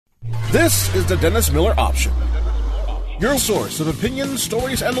This is the Dennis Miller Option. Your source of opinions,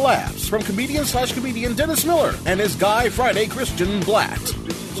 stories, and laughs from comedian/comedian Dennis Miller and his guy Friday Christian Blatt.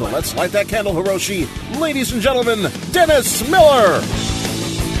 So let's light that candle, Hiroshi. Ladies and gentlemen, Dennis Miller!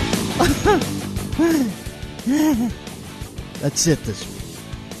 That's it this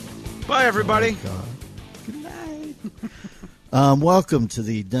week. Bye, everybody. Oh, good night. Welcome to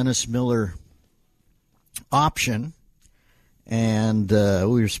the Dennis Miller Option. And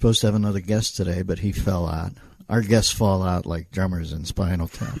we were supposed to have another guest today, but he fell out. Our guests fall out like drummers in Spinal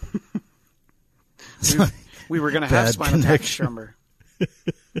Tap. We were going to have Spinal Tap drummer.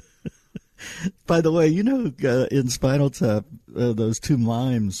 By the way, you know, in Spinal Tap, those two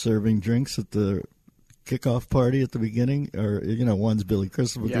mimes serving drinks at the kickoff party at the beginning, or, you know, one's Billy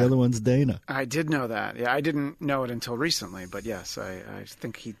Crystal, but the other one's Dana. I did know that. Yeah, I didn't know it until recently, but yes, I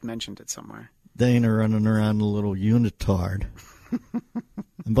think he mentioned it somewhere. Dana running around a little unitard.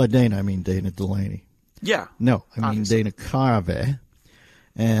 And by Dana, I mean Dana Delaney. Yeah. No, I mean obviously. Dana Carvey.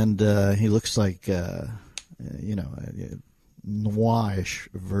 And he looks like, you know, a noirish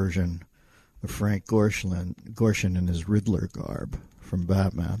version of Frank Gorshin in his Riddler garb from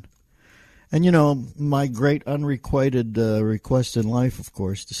Batman. And, you know, my great unrequited request in life, of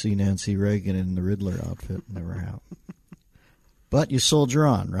course, to see Nancy Reagan in the Riddler outfit never happened. But you soldier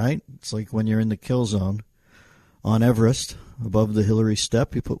on, right? It's like when you're in the kill zone on Everest, above the Hillary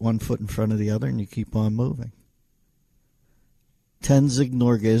step, you put one foot in front of the other and you keep on moving. Tenzing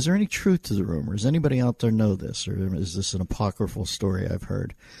Norgay, is there any truth to the rumor? Does anybody out there know this, or is this an apocryphal story I've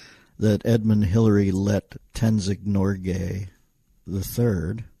heard, that Edmund Hillary let Tenzing Norgay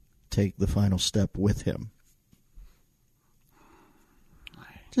III take the final step with him?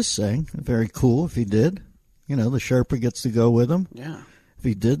 Just saying. Very cool if he did. You know, the Sherpa gets to go with him. Yeah. If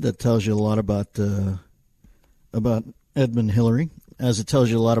he did, that tells you a lot about Edmund Hillary, as it tells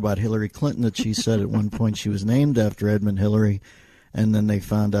you a lot about Hillary Clinton, that she said at one point she was named after Edmund Hillary, and then they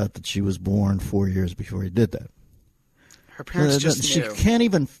found out that she was born 4 years before he did that. Her parents just knew. She can't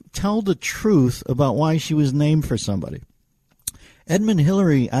even tell the truth about why she was named for somebody. Edmund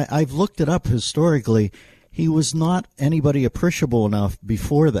Hillary, I've looked it up historically, he was not anybody appreciable enough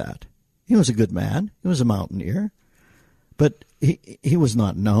before that. He was a good man. He was a mountaineer. But he was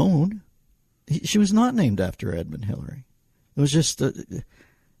not known. She was not named after Edmund Hillary. It was just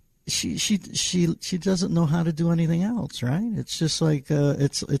she doesn't know how to do anything else, right? It's just like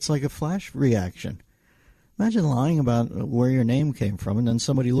it's like a flash reaction. Imagine lying about where your name came from, and then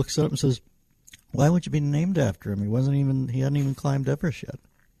somebody looks up and says, "Why would you be named after him? He hadn't even climbed Everest yet."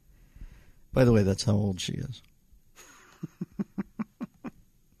 By the way, that's how old she is.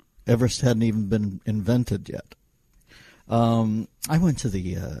 Everest hadn't even been invented yet. I went to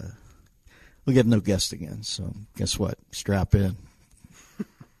the. We have no guest again, so guess what? Strap in.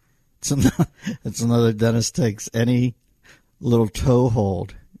 It's another Dennis takes any little toe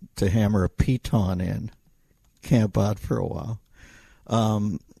hold to hammer a piton in. Camp out for a while.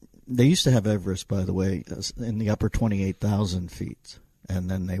 They used to have Everest, by the way, in the upper 28,000 feet, and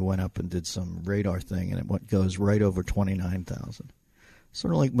then they went up and did some radar thing, and it goes right over 29,000.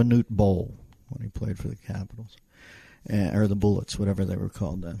 Sort of like Manute Bol when he played for the Capitals. Or the Bullets, whatever they were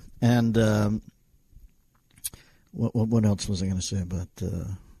called then. And what else was I going to say about...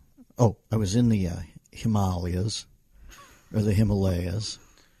 I was in the Himalayas, or the Himalayas.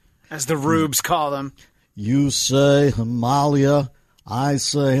 As the Rubes call them. You say Himalaya, I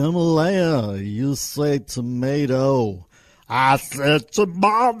say Himalaya. You say tomato, I said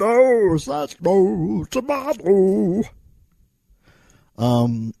tomatoes. Let's go tomato.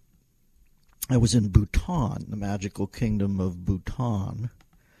 I was in Bhutan, the magical kingdom of Bhutan,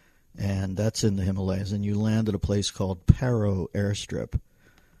 and that's in the Himalayas, and you land at a place called Paro Airstrip,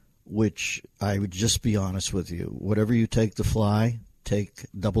 which I would just be honest with you, whatever you take to fly, take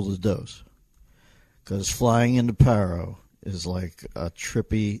double the dose, because flying into Paro is like a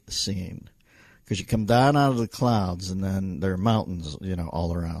trippy scene, because you come down out of the clouds, and then there are mountains, you know,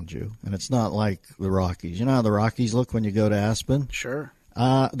 all around you, and it's not like the Rockies. You know how the Rockies look when you go to Aspen? Sure.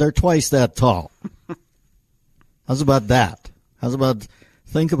 They're twice that tall. How's about that?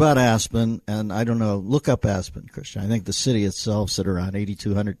 Think about Aspen, and I don't know, look up Aspen, Christian. I think the city itself's at around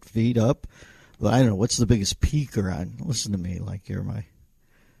 8,200 feet up. But I don't know, what's the biggest peak around? Listen to me like you're my...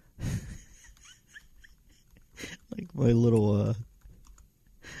 like my little...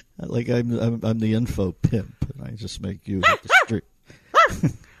 like I'm the info pimp, and I just make you hit the street.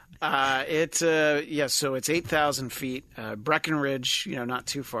 So it's 8,000 feet. Breckenridge, not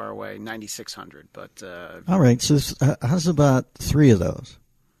too far away, 9,600. But all right. So how's about 3 of those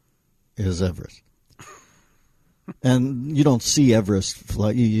is Everest? And you don't see Everest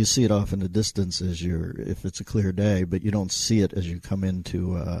fly. You see it off in the distance if it's a clear day, but you don't see it as you come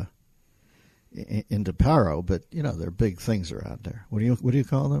into Paro. But there are big things around there. What do you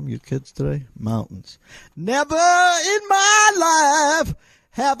call them, you kids today? Mountains. Never in my life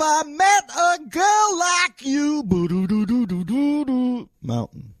have I met a girl like you. Boo-doo-doo-doo-doo-doo-doo.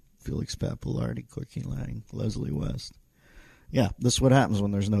 Mountain. Felix Pappalardi, Corky Lang, Leslie West. Yeah, this is what happens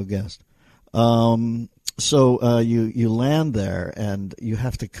when there's no guest. So you land there, and you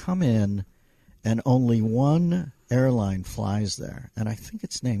have to come in, and only one airline flies there. And I think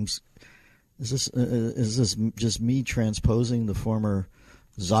its name's... Is this just me transposing the former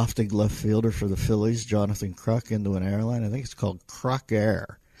Zoftig left fielder for the Phillies, Jonathan Kruk, into an airline? I think it's called Kruk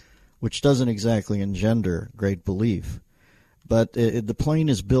Air, which doesn't exactly engender great belief. But the plane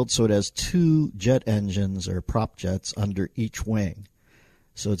is built so it has 2 jet engines or prop jets under each wing.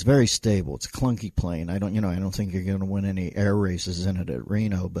 So it's very stable. It's a clunky plane. I don't think you're going to win any air races in it at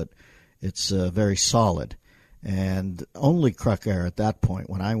Reno, but it's very solid. And only Kruk Air at that point,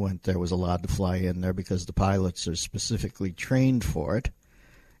 when I went there, was allowed to fly in there because the pilots are specifically trained for it.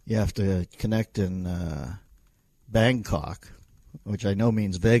 You have to connect in Bangkok, which I know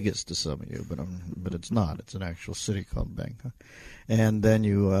means Vegas to some of you, but it's not. It's an actual city called Bangkok. And then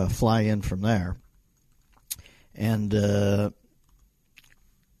you fly in from there. And at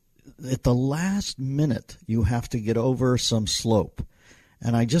the last minute, you have to get over some slope.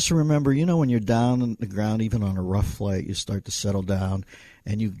 And I just remember, when you're down on the ground, even on a rough flight, you start to settle down,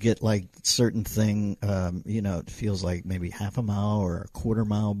 and you get like certain thing, it feels like maybe half a mile or a quarter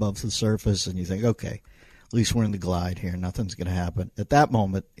mile above the surface, and you think, okay, at least we're in the glide here, nothing's going to happen. At that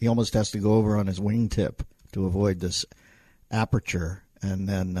moment, he almost has to go over on his wingtip to avoid this aperture, and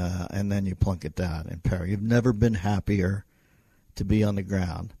then you plunk it down in Paris. You've never been happier to be on the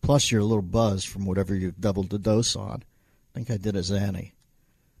ground. Plus, you're a little buzzed from whatever you've doubled the dose on. I think I did a Xanny.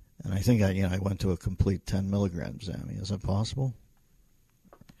 And I think I went to a complete 10 milligram Xanny. Is that possible?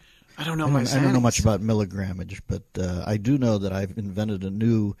 I don't know I don't know much about milligrammage, but I do know that I've invented a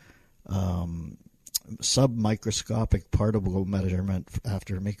new submicroscopic particle measurement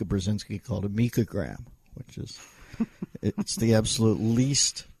after Mika Brzezinski called a micogram, which is it's the absolute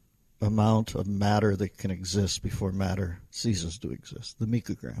least amount of matter that can exist before matter ceases to exist, the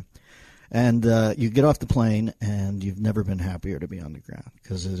micogram. And you get off the plane, and you've never been happier to be on the ground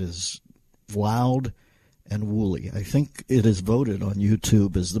because it is wild and woolly. I think it is voted on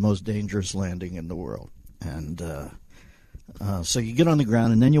YouTube as the most dangerous landing in the world. And so you get on the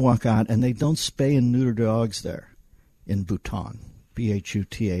ground, and then you walk out, and they don't spay and neuter dogs there in Bhutan,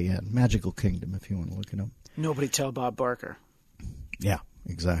 Bhutan, magical kingdom, if you want to look it up. Nobody tell Bob Barker. Yeah,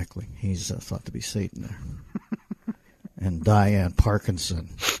 exactly. He's thought to be Satan there. And Diane Parkinson,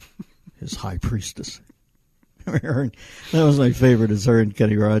 his high priestess. That was my favorite, is her and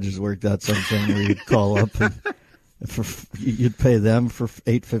Kenny Rogers worked out something where you'd call up and you'd pay them for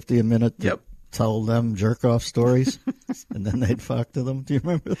 $8.50 a minute to tell them jerk-off stories, and then they'd fuck to them. Do you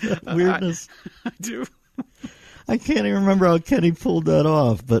remember that weirdness? I do. I can't even remember how Kenny pulled that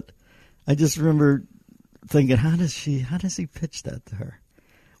off, but I just remember thinking, how does he pitch that to her?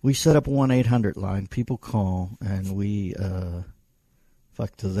 We set up a 1-800 line. People call, and we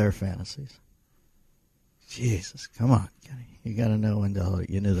fuck to their fantasies. Jesus, come on, Kenny. You got to know when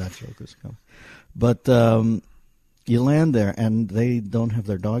you knew that joke was coming. But you land there, and they don't have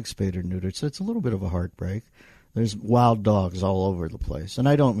their dogs spayed or neutered, so it's a little bit of a heartbreak. There's wild dogs all over the place. And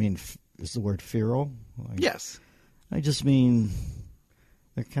I don't mean, is the word feral? Yes. I just mean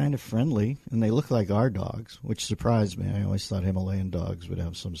they're kind of friendly, and they look like our dogs, which surprised me. I always thought Himalayan dogs would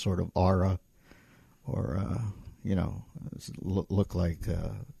have some sort of aura or, look like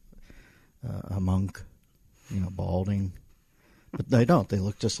a monk, balding. But they don't. They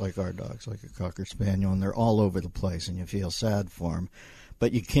look just like our dogs, like a Cocker Spaniel, and they're all over the place, and you feel sad for them.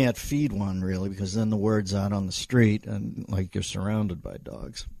 But you can't feed one, really, because then the word's out on the street, and, you're surrounded by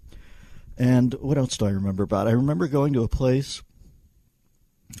dogs. And what else do I remember about it? I remember going to a place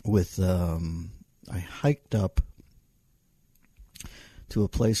with, I hiked up to a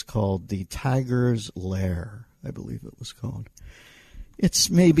place called the Tiger's Lair, I believe it was called. It's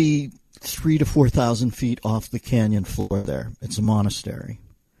maybe 3,000 to 4,000 feet off the canyon floor there. It's a monastery.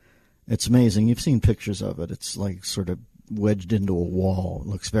 It's amazing. You've seen pictures of it. It's sort of wedged into a wall. It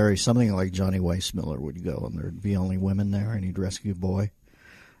looks something like Johnny Weissmuller would go, and there'd be only women there, and he'd rescue a boy.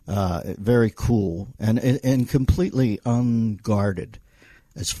 Very cool and completely unguarded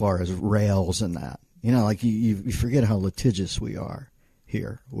as far as rails and that. You forget how litigious we are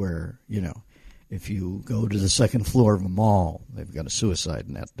here, where, if you go to the second floor of a mall, they've got a suicide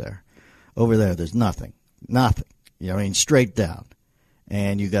net there. Over there, there's nothing. I mean, straight down.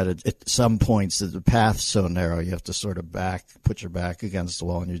 And you got to, at some points, the path's so narrow, you have to sort of put your back against the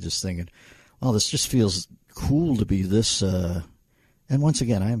wall, and you're just thinking, well, this just feels cool to be this. And once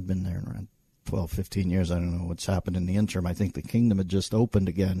again, I haven't been there in around 12, 15 years. I don't know what's happened in the interim. I think the kingdom had just opened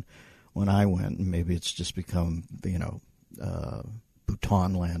again when I went, and maybe it's just become,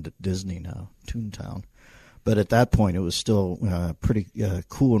 Bhutan land at Disney now, Toontown. But at that point, it was still pretty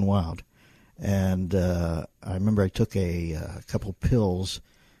cool and wild. And I remember I took a couple pills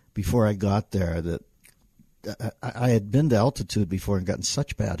before I got there that I had been to altitude before and gotten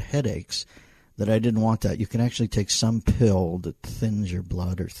such bad headaches that I didn't want that. You can actually take some pill that thins your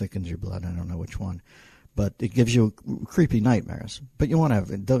blood or thickens your blood. I don't know which one. But it gives you creepy nightmares. But you want to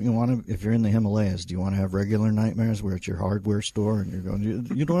have, don't you want to, if you're in the Himalayas, do you want to have regular nightmares where it's your hardware store and you're going,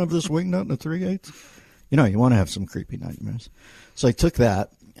 you don't have this wingnut and a 3/8? You want to have some creepy nightmares. So I took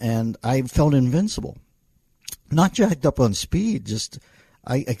that. And I felt invincible. Not jacked up on speed, just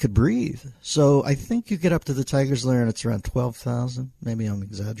I could breathe. So I think you get up to the Tiger's Lair and it's around 12,000. Maybe I'm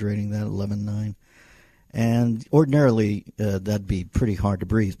exaggerating that, 11,900. And ordinarily that'd be pretty hard to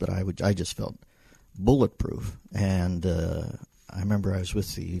breathe, but I just felt bulletproof. And I remember I was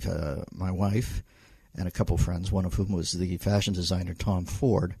with my wife and a couple friends, one of whom was the fashion designer Tom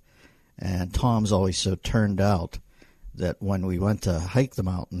Ford. And Tom's always so turned out that when we went to hike the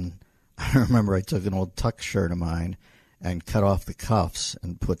mountain, I remember I took an old tuck shirt of mine and cut off the cuffs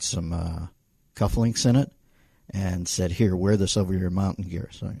and put some cufflinks in it and said, here, wear this over your mountain gear.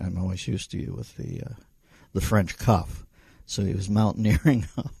 So I'm always used to you with the French cuff. So he was mountaineering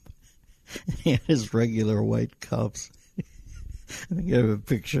up. And he had his regular white cuffs. I think I have a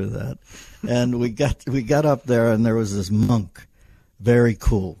picture of that. And we got up there, and there was this monk, very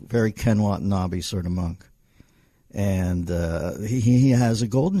cool, very Ken Watanabe sort of monk. And he has a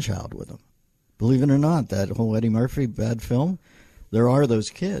golden child with him. Believe it or not, that whole Eddie Murphy bad film, there are those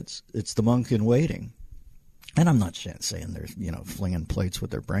kids. It's the monk in waiting. And I'm not saying they're, flinging plates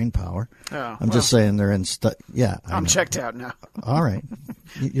with their brain power. I'm just saying they're in I'm checked out now. All right.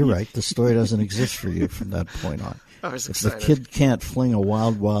 You're right. The story doesn't exist for you from that point on. I was if excited. the kid can't fling a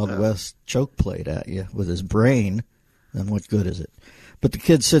Wild West choke plate at you with his brain, then what good is it? But the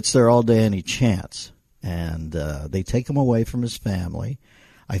kid sits there all day and he chants. And they take him away from his family.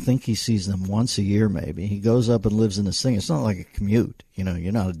 I think he sees them once a year maybe. He goes up and lives in this thing. It's not like a commute.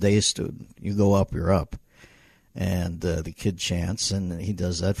 You're not a day student. You go up, you're up. And the kid chants, and he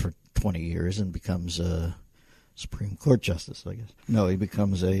does that for 20 years and becomes a Supreme Court justice, I guess. No, he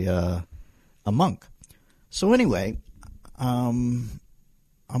becomes a monk. So anyway, I'm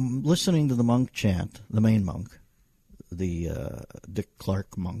listening to the monk chant, the main monk, the Dick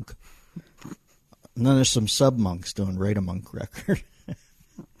Clark monk. And then there's some sub-monks doing Rate a Monk record.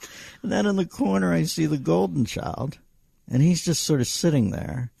 And then in the corner I see the golden child, and he's just sort of sitting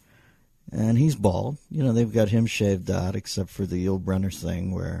there, and he's bald. They've got him shaved out except for the Yul Brynner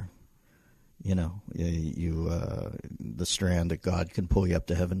thing where, the strand that God can pull you up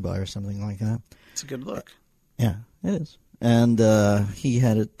to heaven by or something like that. It's a good look. Yeah, it is. And he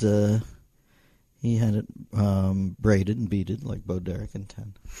had it... braided and beaded like Bo Derek and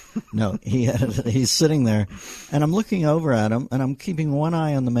 10. No, he's sitting there, and I'm looking over at him, and I'm keeping one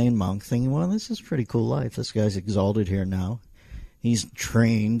eye on the main monk, thinking, well, this is a pretty cool life. This guy's exalted here now. He's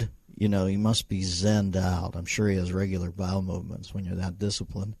trained. He must be zenned out. I'm sure he has regular bowel movements when you're that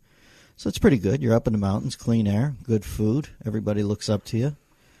disciplined. So it's pretty good. You're up in the mountains, clean air, good food. Everybody looks up to you.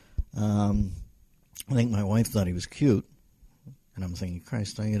 I think my wife thought he was cute. And I'm thinking,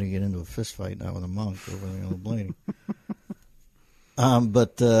 Christ, I got to get into a fist fight now with a monk over the blading.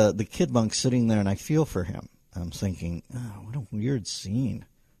 But the kid monk's sitting there, and I feel for him. I'm thinking, what a weird scene.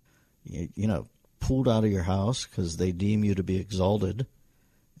 Pulled out of your house because they deem you to be exalted.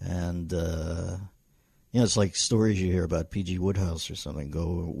 And, it's like stories you hear about P.G. Woodhouse or something,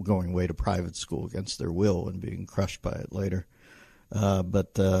 going away to private school against their will and being crushed by it later.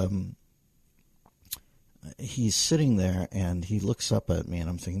 But he's sitting there, and he looks up at me, and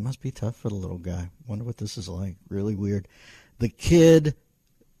I'm thinking, must be tough for the little guy. Wonder what this is like. Really weird. The kid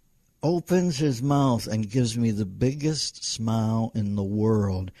opens his mouth and gives me the biggest smile in the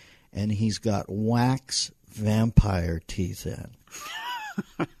world, and he's got wax vampire teeth in.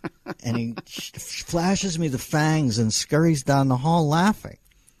 And he flashes me the fangs and scurries down the hall laughing.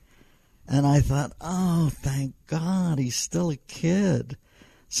 And I thought, oh, thank God, he's still a kid.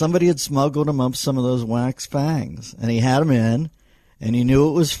 Somebody had smuggled him up some of those wax fangs, and he had them in, and he knew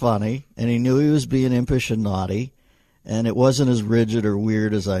it was funny, and he knew he was being impish and naughty, and it wasn't as rigid or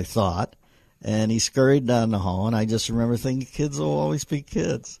weird as I thought, and he scurried down the hall, and I just remember thinking kids will always be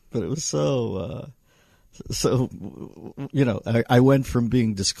kids, but it was so So, I went from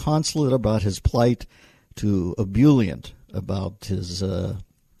being disconsolate about his plight to ebullient about his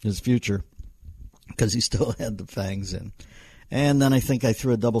future because he still had the fangs in. And then I think I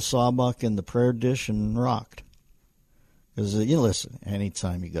threw a double sawbuck in the prayer dish and rocked. Because, listen,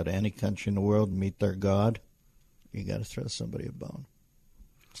 anytime you go to any country in the world and meet their God, you got to throw somebody a bone.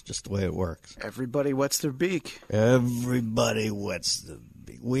 It's just the way it works. Everybody wets their beak. Everybody wets the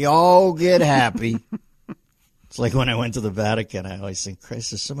beak. We all get happy. It's like when I went to the Vatican, I always think,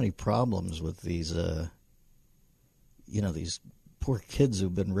 Christ, there's so many problems with these, these poor kids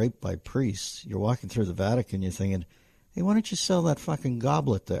who've been raped by priests. You're walking through the Vatican, you're thinking, hey, why don't you sell that fucking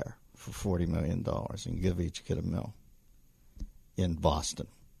goblet there for $40 million and give each kid a $1 in Boston?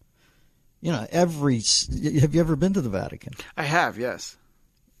 Have you ever been to the Vatican? I have, yes.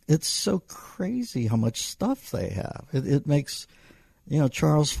 It's so crazy how much stuff they have. It makes,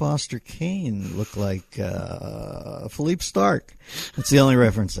 Charles Foster Kane look like Philippe Stark. That's the only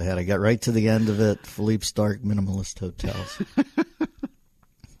reference I had. I got right to the end of it. Philippe Stark Minimalist Hotels.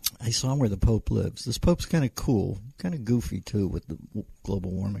 I saw where the Pope lives. This Pope's kind of cool, kind of goofy, too, with the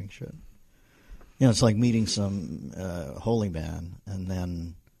global warming shit. It's like meeting some holy man, and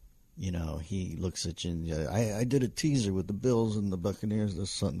then, he looks at you and I did a teaser with the Bills and the Buccaneers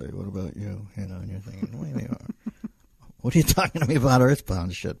this Sunday. What about you? And you're thinking, wait, what are you talking to me about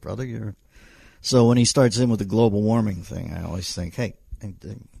earthbound shit, brother? So when he starts in with the global warming thing, I always think, hey,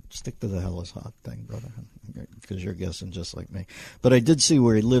 stick to the hell is hot thing, brother, because you're guessing just like me. But I did see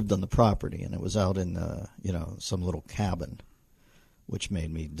where he lived on the property, and it was out in, some little cabin, which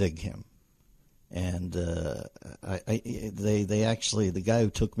made me dig him. And they actually, the guy who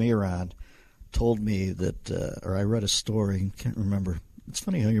took me around told me that, or I read a story, can't remember. It's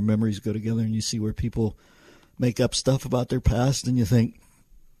funny how your memories go together and you see where people make up stuff about their past and you think,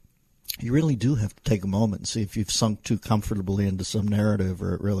 you really do have to take a moment and see if you've sunk too comfortably into some narrative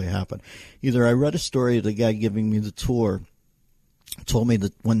or it really happened. Either I read a story of the guy giving me the tour told me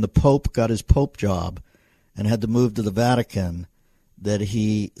that when the Pope got his Pope job and had to move to the Vatican, that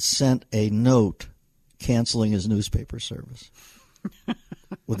he sent a note canceling his newspaper service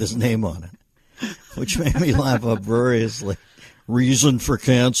with his name on it, which made me laugh uproariously. Reason for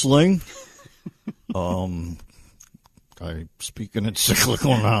canceling? I speak in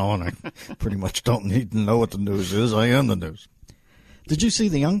encyclical now, and I pretty much don't need to know what the news is. I am the news. Did you see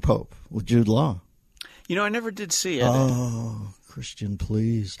The Young Pope with Jude Law? I never did see it. Oh, Christian,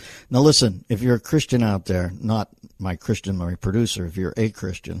 please. Now, listen, if you're a Christian out there, not my Christian, my producer, if you're a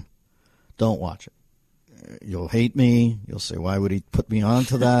Christian, don't watch it. You'll hate me. You'll say, why would he put me on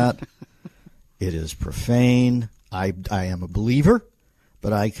to that? It is profane. I am a believer,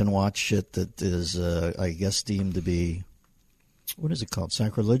 but I can watch shit that is, I guess, deemed to be, what is it called,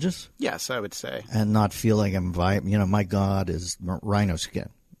 sacrilegious? Yes, I would say. And not feel like I'm my God is rhino skin.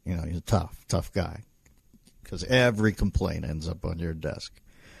 He's a tough guy. Because every complaint ends up on your desk.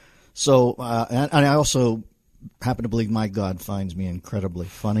 So, and I also happen to believe my God finds me incredibly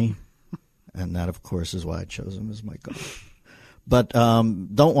funny. And that, of course, is why I chose him as my God. But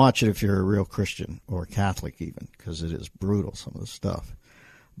don't watch it if you're a real Christian or Catholic even, because it is brutal, some of the stuff.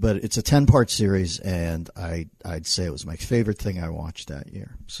 But it's a 10-part series, and I'd say it was my favorite thing I watched that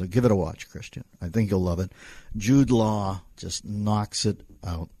year. So give it a watch, Christian. I think you'll love it. Jude Law just knocks it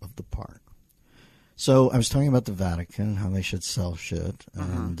out of the park. So I was talking about the Vatican, how they should sell shit,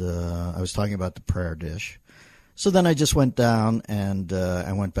 and I was talking about the prayer dish. So then I just went down and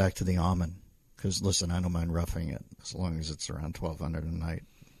I went back to the almond because, listen, I don't mind roughing it as long as it's around $1,200 a night.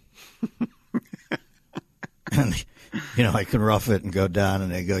 And, I can rough it and go down,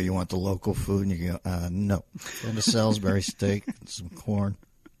 and they go, you want the local food? And you go, no. And a Salisbury steak and some corn.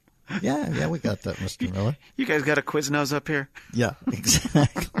 Yeah, we got that, Mr. Miller. You guys got a Quiznos up here? Yeah,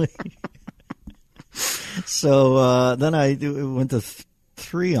 exactly. So then I went to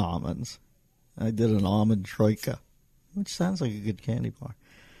 3 almonds. I did an almond troika, which sounds like a good candy bar.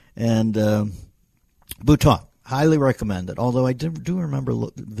 And Bhutan, highly recommended. Although I do remember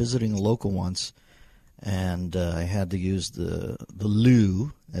visiting a local once, and I had to use the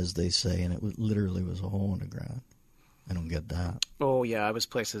loo, as they say, and it literally was a hole in the ground. I don't get that. Oh, yeah, I was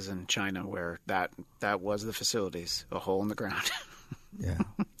places in China where that was the facilities, a hole in the ground. Yeah.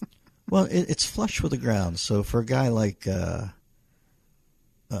 Well, it's flush with the ground. So for a guy like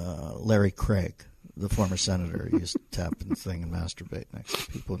Larry Craig, the former senator, who used to tap in the thing and masturbate next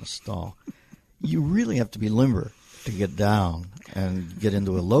to people in a stall, you really have to be limber to get down and get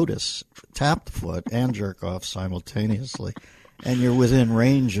into a lotus, tap the foot, and jerk off simultaneously. And you're within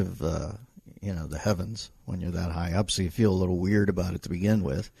range of, the heavens when you're that high up, so you feel a little weird about it to begin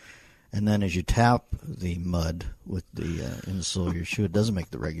with. And then as you tap the mud with the insole of your shoe, it doesn't make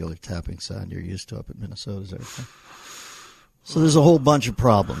the regular tapping sound you're used to up in Minnesota. Is everything. So there's a whole bunch of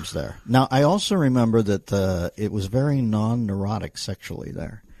problems there. Now, I also remember that it was very non-neurotic sexually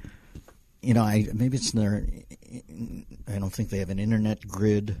there. You know, maybe it's there. I don't think they have an internet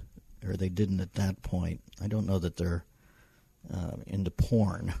grid, or they didn't at that point. I don't know that they're into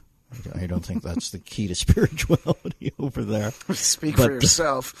porn. I don't think that's the key to spirituality over there. Speak for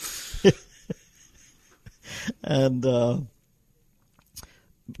yourself. And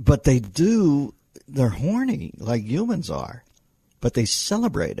but they're horny like humans are, but they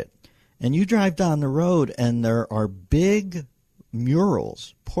celebrate it. And you drive down the road and there are big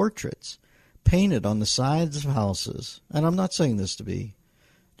murals, portraits, painted on the sides of houses. And I'm not saying this to be,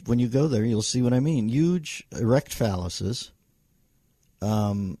 when you go there, you'll see what I mean. Huge erect phalluses,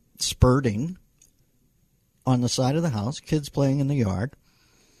 spurting on the side of the house, kids playing in the yard.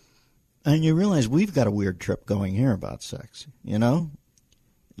 And you realize we've got a weird trip going here about sex, you know?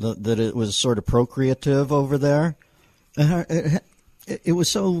 That it was sort of procreative over there. It was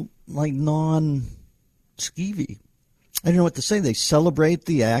so, like, non-skeevy. I don't know what to say. They celebrate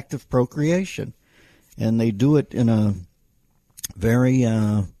the act of procreation. And they do it in a very,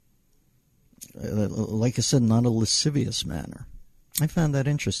 like I said, not a lascivious manner. I found that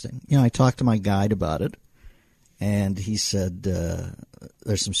interesting. You know, I talked to my guide about it, and he said,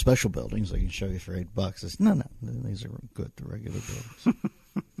 there's some special buildings I can show you for $8. I said, no, these are good, the regular buildings.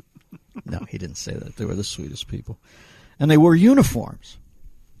 No, he didn't say that. They were the sweetest people. And they wore uniforms.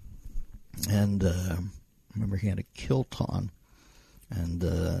 And I remember he had a kilt on. And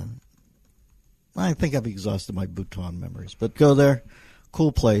I think I've exhausted my Bhutan memories. But go there.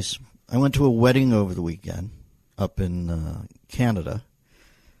 Cool place. I went to a wedding over the weekend up in Canada.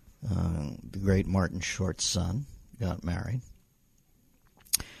 The great Martin Short's son got married.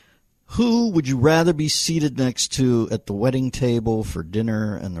 Who would you rather be seated next to at the wedding table for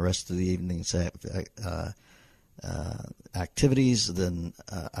dinner and the rest of the evening's activities than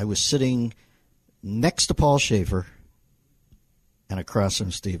I was sitting next to Paul Schaefer and across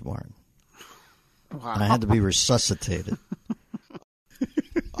from Steve Martin. Wow. And I had to be resuscitated.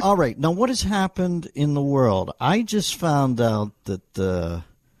 All right. Now, what has happened in the world? I just found out that,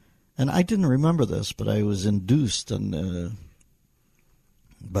 and I didn't remember this, but I was induced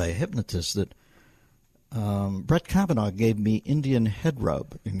by a hypnotist that Brett Kavanaugh gave me Indian head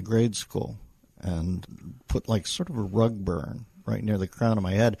rub in grade school and put like sort of a rug burn right near the crown of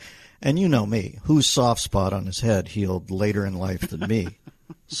my head. And you know me, whose soft spot on his head healed later in life than me.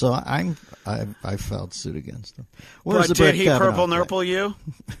 So I filed suit against him. But did he purple nurple you?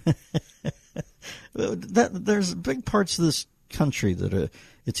 There's big parts of this country that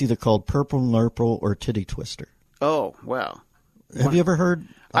it's either called purple nurple or titty twister. Oh, well. Have you ever heard?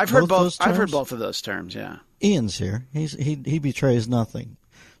 I've heard both. I've heard both of those terms. Yeah. Ian's here. He betrays nothing.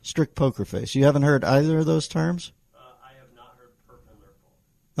 Strict poker face. You haven't heard either of those terms? I have not heard purple nurple.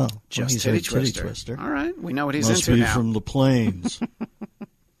 Oh, just well, titty twister. All right, we know what he's Must into be now. From the plains.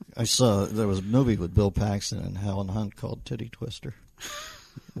 I saw there was a movie with Bill Paxton and Helen Hunt called Titty Twister,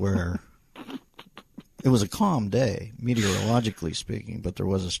 where it was a calm day, meteorologically speaking, but there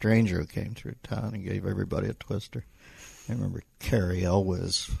was a stranger who came through town and gave everybody a twister. I remember Carrie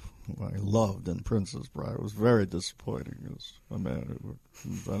Elwes, who I loved in Princess Bride. It was very disappointing. It was a man who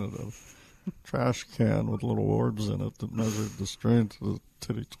invented a trash can with little orbs in it that measured the strength of the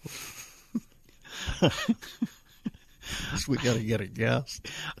titty twister. We got to get a guest.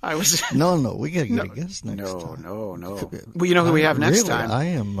 No, we got to get a guest next time. No. Well, you know who we have next time?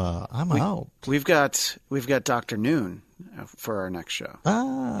 I'm out. We've got Dr. Noon for our next show.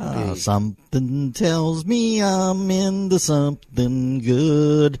 Something tells me I'm into something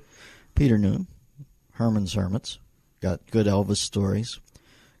good. Peter Noon, Herman's Hermits, got good Elvis stories,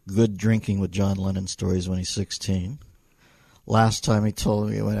 good drinking with John Lennon stories when he's 16. Last time he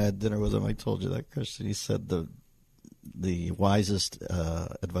told me when I had dinner with him, I told you that, Christian. He said the wisest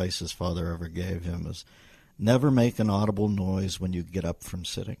advice his father ever gave him is never make an audible noise when you get up from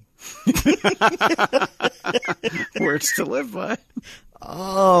sitting. Words to live by.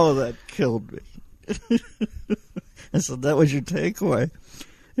 Oh, that killed me. I said, that was your takeaway.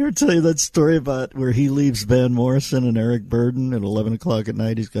 I ever tell you that story about where he leaves Van Morrison and Eric Burden at 11 o'clock at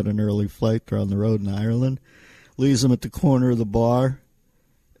night? He's got an early flight. They're on the road in Ireland. Leaves them at the corner of the bar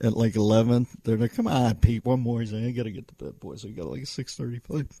at like 11. They're like, come on, Pete, one more. He's like, I got to get to bed, boys. I got like a 6:30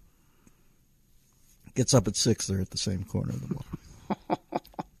 flight. Gets up at 6. They're at the same corner of the bar.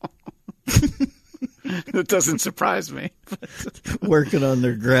 That doesn't surprise me. Working on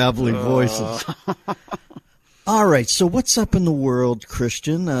their gravelly voices. All right, so what's up in the world,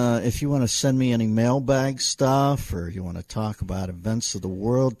 Christian? If you want to send me any mailbag stuff or you want to talk about events of the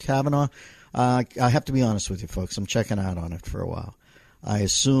world, Kavanaugh, I have to be honest with you, folks. I'm checking out on it for a while. I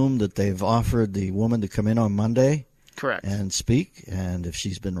assume that they've offered the woman to come in on Monday. Correct. And speak, and if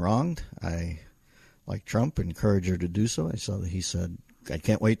she's been wronged, I, like Trump, encourage her to do so. I saw that he said, I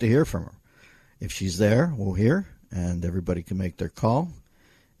can't wait to hear from her. If she's there, we'll hear, and everybody can make their call.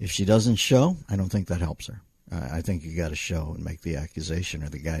 If she doesn't show, I don't think that helps her. I think you got to show and make the accusation, or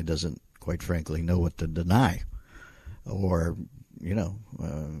the guy doesn't, quite frankly, know what to deny. Or,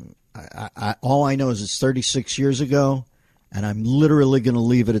 all I know is it's 36 years ago, and I'm literally going to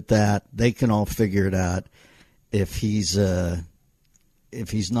leave it at that. They can all figure it out. If he's not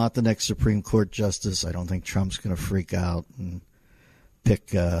the next Supreme Court justice, I don't think Trump's going to freak out and pick,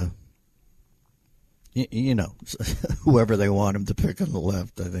 whoever they want him to pick on the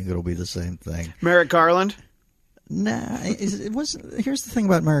left. I think it'll be the same thing. Merrick Garland? Nah, here's the thing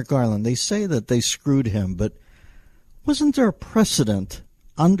about Merrick Garland. They say that they screwed him, but wasn't there a precedent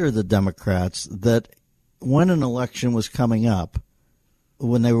under the Democrats that when an election was coming up,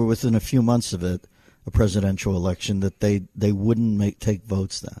 when they were within a few months of it, a presidential election, that they wouldn't take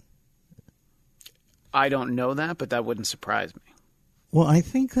votes then? I don't know that, but that wouldn't surprise me. Well, I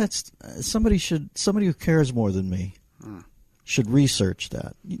think that's somebody who cares more than me should research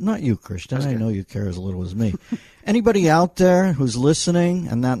that. Not you, Christian. I know you care as little as me. Anybody out there who's listening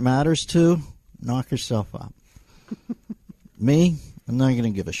and that matters to, knock yourself out. Me, I'm not going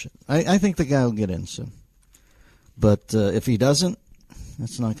to give a shit. I think the guy will get in soon. But if he doesn't,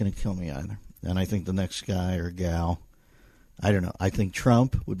 that's not going to kill me either. And I think the next guy or gal, I don't know. I think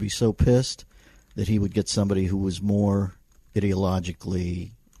Trump would be so pissed that he would get somebody who was more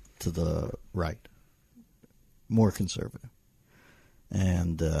ideologically to the right, more conservative.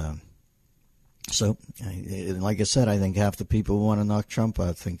 And so, like I said, I think half the people who want to knock Trump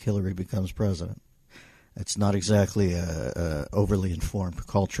out think Hillary becomes president. It's not exactly a overly informed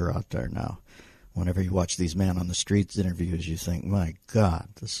culture out there now. Whenever you watch these man on the streets interviews, you think, my God,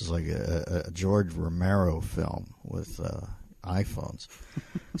 this is like a George Romero film with iPhones.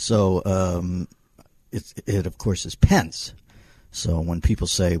 So it, of course, is Pence. So when people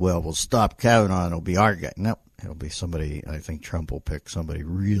say, well, we'll stop Kavanaugh and it'll be our guy. No, it'll be somebody. I think Trump will pick somebody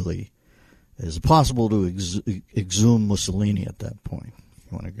really. Is it possible to exhume Mussolini at that point?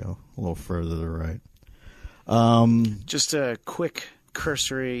 You want to go a little further to the right. Just a quick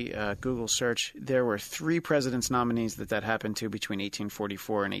cursory Google search. There were 3 presidents' nominees that happened to between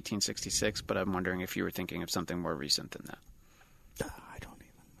 1844 and 1866, but I'm wondering if you were thinking of something more recent than that. I don't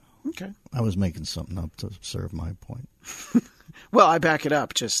even know. Okay. I was making something up to serve my point. Well, I back it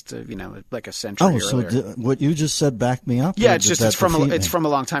up just, like a century earlier. Oh, so what you just said backed me up? Yeah, it's from a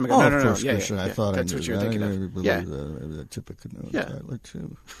long time ago. Oh, no. Of course, Yeah, I thought that's I knew what you were thinking of. Yeah.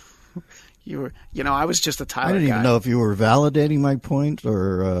 You were, I was just a Tyler guy. I didn't even know if you were validating my point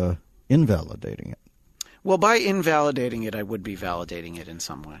or invalidating it. Well, by invalidating it, I would be validating it in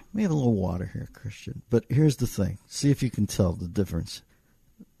some way. We have a little water here, Christian. But here's the thing. See if you can tell the difference.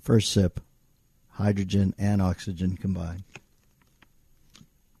 First sip, hydrogen and oxygen combined.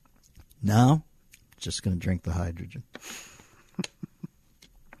 Now, just going to drink the hydrogen.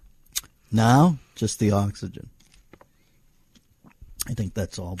 Now, just the oxygen. I think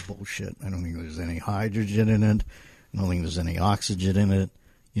that's all bullshit. I don't think there's any hydrogen in it. I don't think there's any oxygen in it.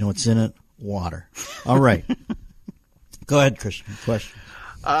 You know what's in it? Water. All right. Go ahead, Christian. Question.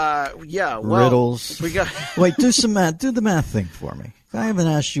 Yeah. Well, riddles. We got. Wait, do some math. Do the math thing for me. I haven't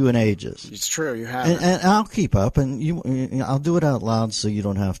asked you in ages. It's true. You haven't. And I'll keep up, and I'll do it out loud so you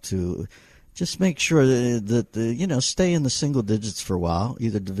don't have to. Just make sure that stay in the single digits for a while.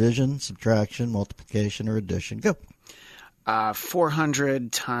 Either division, subtraction, multiplication, or addition. Go.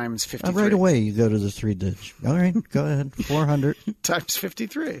 400 times 53. Right away, you go to the 3-digit. All right, go ahead. 400 times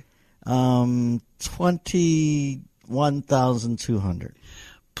 53. 21,200.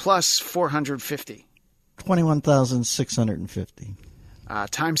 Plus 450. 21,650.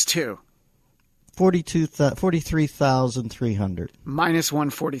 Times 2. 43,300. Minus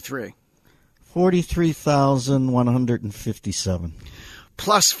 143. 43,157.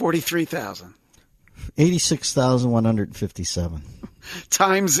 Plus 43,000. 86,157.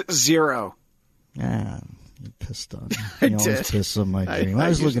 Times 0. Ah, you pissed on me. I You always did. piss on my dream. I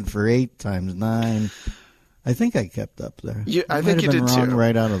was looking for 8 times 9. I think I kept up there. I think you did wrong too.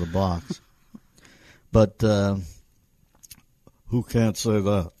 Right out of the box. But who can't say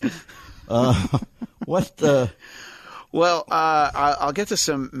that? Well, I'll get to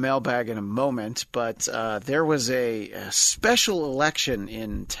some mailbag in a moment, but there was a special election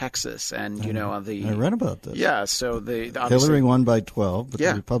in Texas, and I read about this. Yeah, so Hillary won by 12, but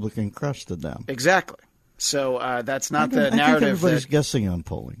the Republican crushed them. Exactly. So that's not the narrative. I think everybody's guessing on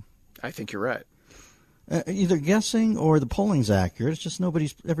polling. I think you're right. Either guessing or the polling's accurate. It's just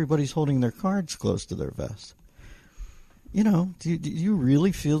everybody's holding their cards close to their vest. Do you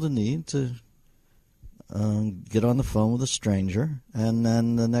really feel the need to get on the phone with a stranger, and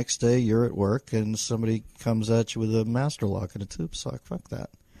then the next day you're at work and somebody comes at you with a master lock and a tube sock? Fuck that.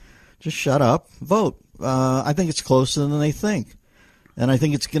 Just shut up, vote. I think it's closer than they think. And I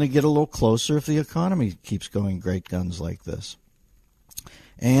think it's going to get a little closer if the economy keeps going great guns like this.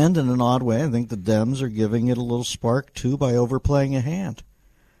 And in an odd way, I think the Dems are giving it a little spark, too, by overplaying a hand.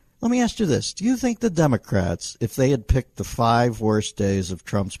 Let me ask you this. Do you think the Democrats, if they had picked the 5 worst days of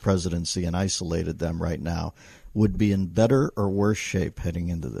Trump's presidency and isolated them right now, would be in better or worse shape heading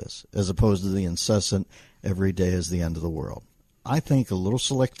into this, as opposed to the incessant every day is the end of the world? I think a little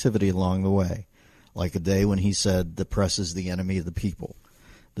selectivity along the way, like a day when he said the press is the enemy of the people,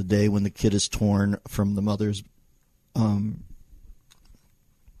 the day when the kid is torn from the mother's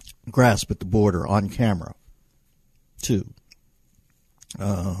grasp at the border on camera, too.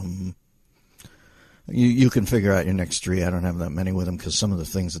 You can figure out your next 3. I don't have that many with him because some of the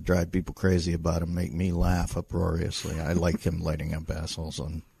things that drive people crazy about him make me laugh uproariously. I like him lighting up assholes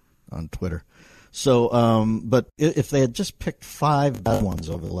on Twitter. So, but if they had just picked 5 bad ones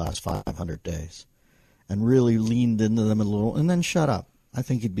over the last 500 days and really leaned into them a little and then shut up, I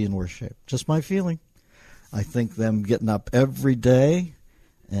think he'd be in worse shape. Just my feeling. I think them getting up every day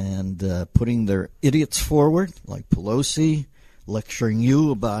and putting their idiots forward, like Pelosi, lecturing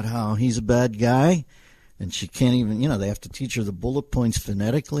you about how he's a bad guy, and she can't even, they have to teach her the bullet points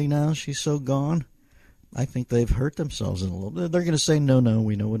phonetically now. She's so gone. I think they've hurt themselves in a little bit. They're going to say, no,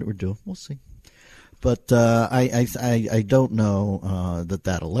 we know what we're doing. We'll see. But I don't know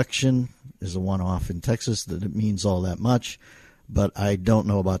that election is a one-off in Texas, that it means all that much. But I don't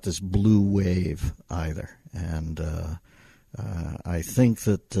know about this blue wave either. And I think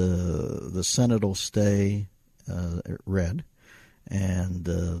that the Senate will stay red. And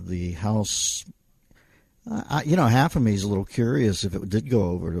the House, half of me is a little curious if it did go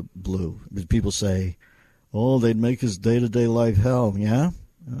over to blue. People say, they'd make his day-to-day life hell. Yeah?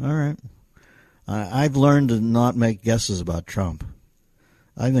 All right. I've learned to not make guesses about Trump.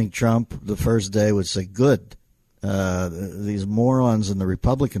 I think Trump, the first day, would say, good. These morons in the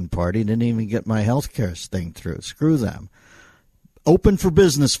Republican Party didn't even get my health care thing through. Screw them. Open for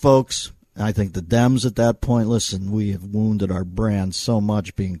business, folks. I think the Dems at that point, listen, we have wounded our brand so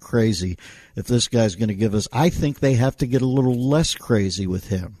much being crazy. If this guy's going to give us, I think they have to get a little less crazy with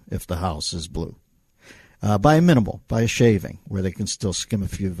him if the House is blue. By a minimal, by a shaving, where they can still skim a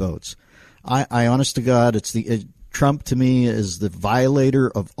few votes. I honest to God, Trump to me is the violator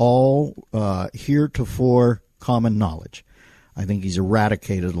of all heretofore common knowledge. I think he's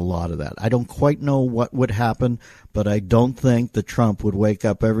eradicated a lot of that. I don't quite know what would happen, but I don't think that Trump would wake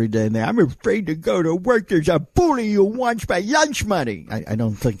up every day and say, I'm afraid to go to work. There's a bully who wants my lunch money. I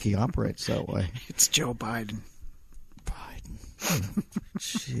don't think he operates that way. It's Joe Biden.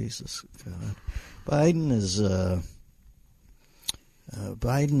 Jesus God. Biden is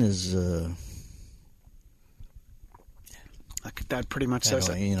that pretty much says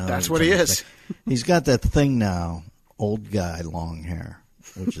it. That's what he is. He's got that thing now. Old guy, long hair,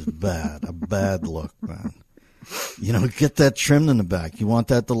 which is bad, a bad look, man. Get that trimmed in the back. You want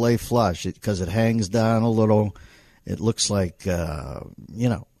that to lay flush because it hangs down a little. It looks like,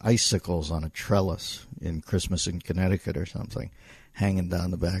 icicles on a trellis in Christmas in Connecticut or something, hanging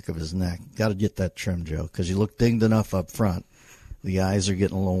down the back of his neck. Got to get that trimmed, Joe, because you look dinged enough up front. The eyes are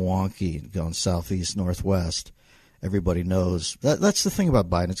getting a little wonky, going southeast, northwest. Everybody knows. That's the thing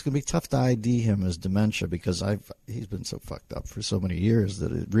about Biden. It's going to be tough to ID him as dementia because he's been so fucked up for so many years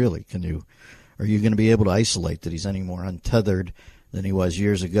that it really, are you going to be able to isolate that he's any more untethered than he was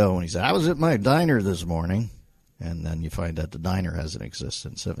years ago when he said, I was at my diner this morning, and then you find out the diner hasn't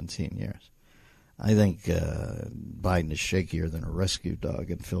existed in 17 years. I think Biden is shakier than a rescue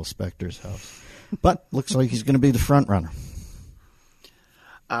dog in Phil Spector's house. But looks like he's going to be the front runner.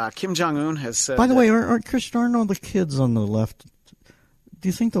 Kim Jong-un has said... By the way, Christian, aren't all the kids on the left, do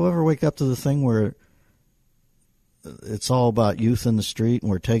you think they'll ever wake up to the thing where it's all about youth in the street and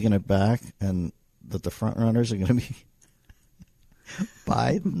we're taking it back and that the front runners are going to be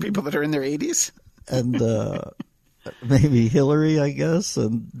Biden? People that are in their 80s? And maybe Hillary, I guess,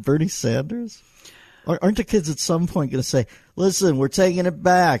 and Bernie Sanders? Aren't the kids at some point going to say, listen, we're taking it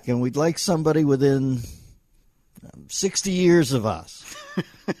back and we'd like somebody within... 60 years of us.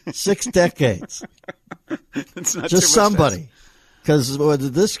 6 decades. It's not Just somebody. Because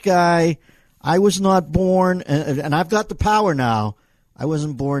this guy, I was not born, and I've got the power now. I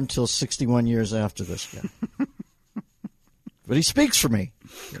wasn't born until 61 years after this guy. But he speaks for me.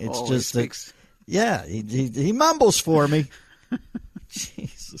 It's just that, yeah, he mumbles for me.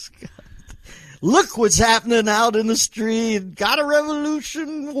 Jesus God. Look what's happening out in the street. Got a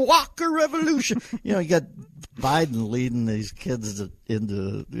revolution, walk a revolution. You got Biden leading these kids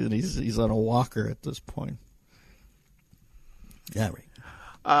into, and he's on a walker at this point. Yeah,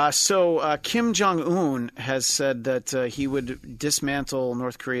 right. So Kim Jong-un has said that he would dismantle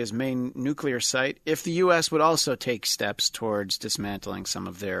North Korea's main nuclear site if the U.S. would also take steps towards dismantling some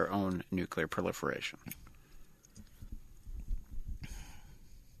of their own nuclear proliferation.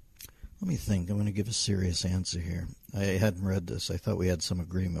 Let me think. I'm going to give a serious answer here. I hadn't read this. I thought we had some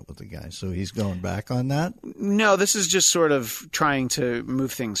agreement with the guy. So he's going back on that? No, this is just sort of trying to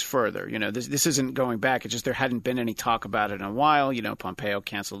move things further. This isn't going back. It's just there hadn't been any talk about it in a while. Pompeo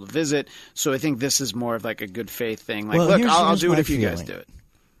canceled the visit. So I think this is more of like a good faith thing. Like, look, I'll do it if you guys do it.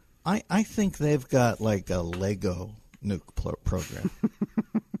 I think they've got like a Lego nuke program.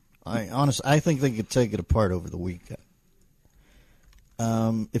 I think they could take it apart over the weekend.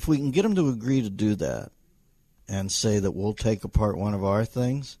 If we can get them to agree to do that and say that we'll take apart one of our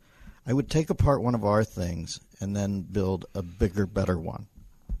things, I would take apart one of our things and then build a bigger, better one.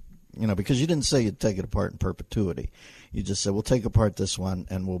 Because you didn't say you'd take it apart in perpetuity. You just said, we'll take apart this one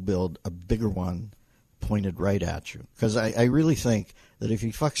and we'll build a bigger one pointed right at you. Because I really think that if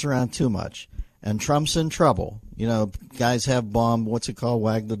he fucks around too much and Trump's in trouble, guys have bombed, what's it called,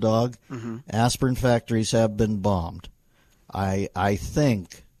 wag the dog? Mm-hmm. Aspirin factories have been bombed. I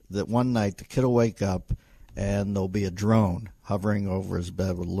think that one night the kid will wake up and there'll be a drone hovering over his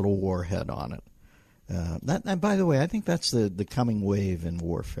bed with a little warhead on it. And by the way, I think that's the coming wave in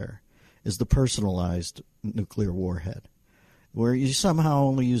warfare, is the personalized nuclear warhead, where you somehow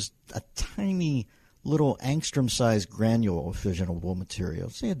only use a tiny little angstrom-sized granule of fissionable material,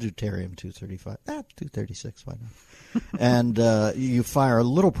 say a deuterium-235, 236, why not? And you fire a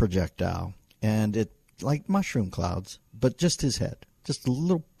little projectile, and it, like mushroom clouds, but just his head, just a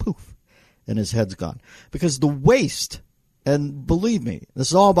little poof, and his head's gone. Because the waste, and believe me, this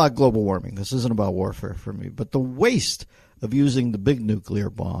is all about global warming. This isn't about warfare for me, but the waste of using the big nuclear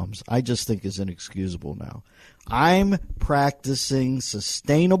bombs, I just think is inexcusable now. I'm practicing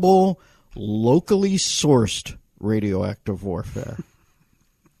sustainable, locally sourced radioactive warfare.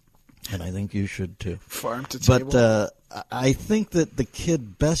 And I think you should too. Farm to table. But I think that the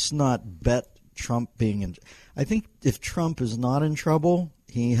kid best not bet Trump being in. I think if Trump is not in trouble,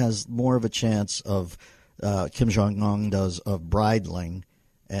 he has more of a chance of Kim Jong-un does of bridling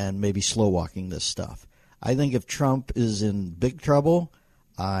and maybe slow walking this stuff. I think if Trump is in big trouble,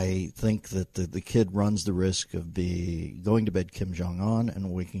 I think that the kid runs the risk of going to bed Kim Jong-un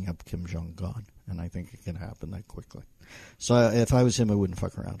and waking up Kim Jong-un, and I think it can happen that quickly. So if I was him, I wouldn't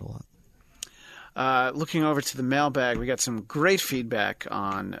fuck around a lot. Looking over to the mailbag, we got some great feedback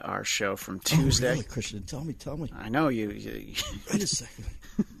on our show from Tuesday. Oh, really, Christian? Tell me. I know you. Wait a second.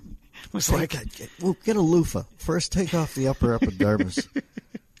 Was get a loofah. First, take off the upper epidermis,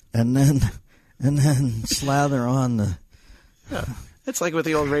 and then slather on the. Yeah. It's like with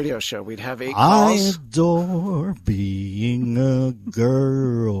the old radio show. We'd have 8 calls. I adore being a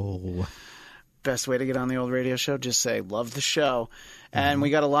girl. Best way to get on the old radio show, just say, love the show. And we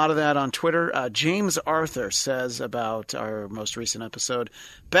got a lot of that on Twitter. James Arthur says about our most recent episode,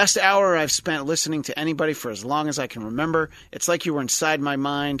 best hour I've spent listening to anybody for as long as I can remember. It's like you were inside my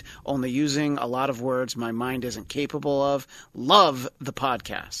mind, only using a lot of words my mind isn't capable of. Love the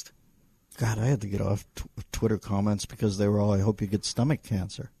podcast. God, I had to get off Twitter comments because they were all, I hope you get stomach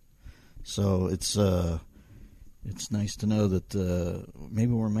cancer. So it's nice to know that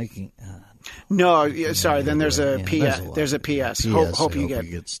maybe we're making... sorry, then there's a PS. There's a PS. Hope you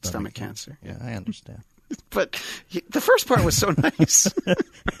get stomach cancer. Yeah, I understand. But the first part was so nice.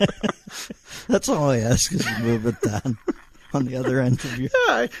 That's all I ask is you move it down on the other end of your...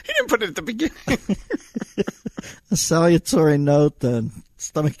 Yeah, he didn't put it at the beginning. A salutary note, then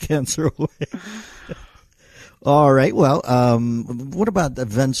stomach cancer away. All right. Well, what about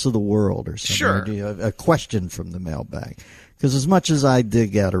events of the world or something? Sure. Do you have a question from the mailbag? Because as much as I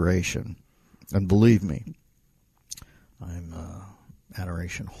dig adoration, and believe me, I'm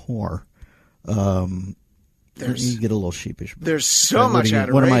adoration whore. You get a little sheepish. There's so much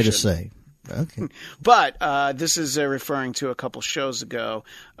adoration. What am I to say? Okay. But this is referring to a couple shows ago,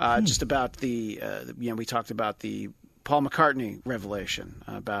 just about we talked about the Paul McCartney revelation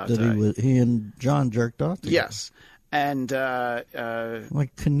about that he and John jerked off together. Yes, and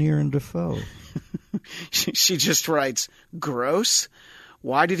like Kinnear and Defoe. she just writes, gross.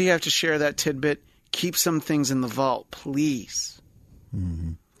 Why did he have to share that tidbit? Keep some things in the vault, please.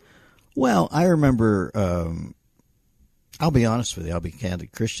 Mm-hmm. Well, I remember. I'll be honest with you. I'll be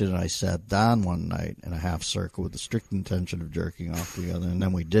candid. Christian and I sat down one night in a half circle with the strict intention of jerking off together, and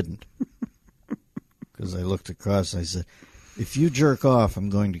then we didn't. Because I looked across and I said, if you jerk off, I'm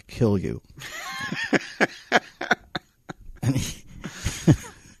going to kill you.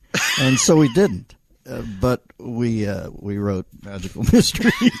 and so we didn't. But we wrote magical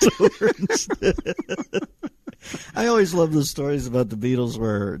mystery tour instead. I always love the stories about the Beatles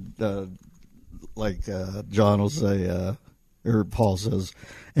where, John will say, or Paul says,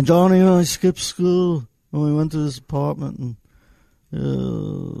 and Johnny and I skipped school when we went to this apartment and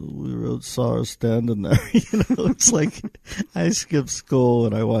we wrote Sarah standing there. It's like I skip school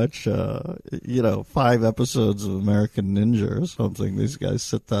and I watch, 5 episodes of American Ninja or something. These guys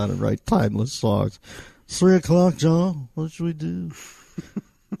sit down and write timeless songs. 3 o'clock, John. What should we do?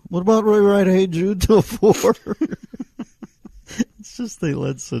 What about we write Hey Jude till 4? It's just they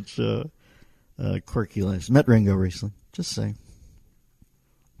led such quirky lives. Met Ringo recently. Just saying.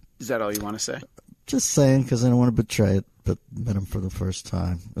 Is that all you want to say? Just saying, because I don't want to betray it, but met him for the first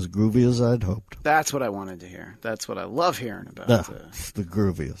time. As groovy as I'd hoped. That's what I wanted to hear. That's what I love hearing about. It's the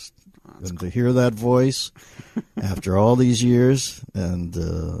grooviest. And cool. To hear that voice after all these years, and,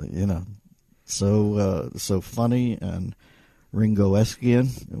 so funny and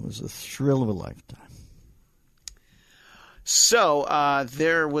Ringo-esquian, it was a thrill of a lifetime. So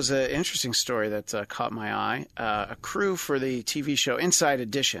there was an interesting story that caught my eye. A crew for the TV show Inside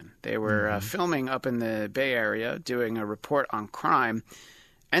Edition. They were filming up in the Bay Area, doing a report on crime,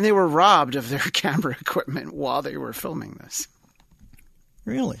 and they were robbed of their camera equipment while they were filming this.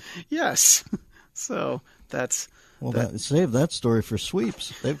 Really? Yes. So that's... Well, save that story for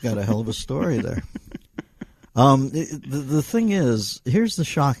Sweeps. They've got a hell of a story there. The thing is, here's the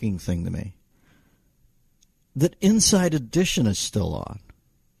shocking thing to me. That Inside Edition is still on.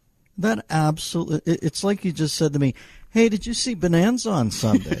 That absolutely... It's like you just said to me, hey, did you see Bonanza on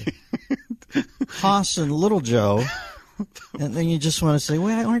Sunday? Haas and Little Joe. And then you just want to say,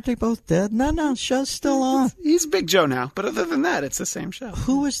 well, aren't they both dead? No, show's still on. He's Big Joe now. But other than that, it's the same show.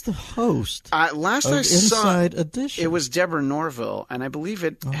 Who is the host last of I saw, Inside Edition? It was Deborah Norville, and I believe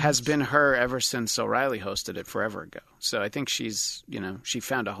it has been her ever since O'Reilly hosted it forever ago. So I think she's, she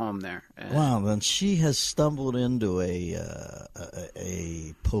found a home there. Wow, then she has stumbled into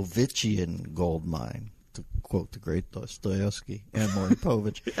a Povich gold mine, to quote the great Dostoevsky and Maury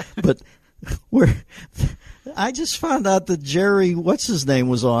Povich. But I just found out that Jerry, what's his name,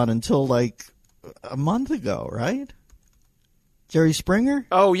 was on until like a month ago, right? Jerry Springer?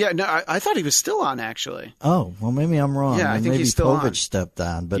 Oh, yeah. No, I thought he was still on, actually. Oh, well, maybe I'm wrong. Yeah, I think maybe he's still Povich on. Stepped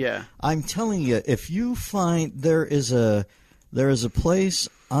on. But yeah. I'm telling you, if you find there is a place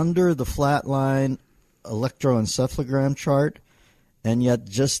under the flatline electroencephalogram chart, and yet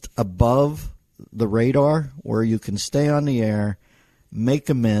just above the radar where you can stay on the air, make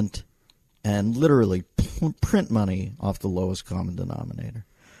a mint, and literally print money off the lowest common denominator.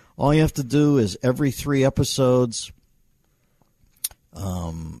 All you have to do is every 3 episodes,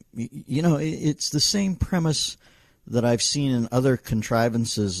 it's the same premise that I've seen in other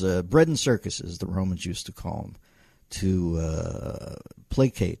contrivances, bread and circuses, the Romans used to call them, to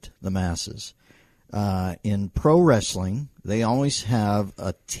placate the masses. In pro wrestling, they always have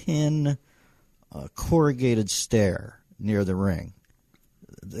a tin corrugated stair near the ring.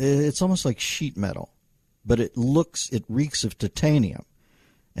 It's almost like sheet metal, but it reeks of titanium.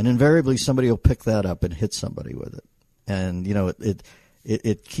 And invariably somebody will pick that up and hit somebody with it. And,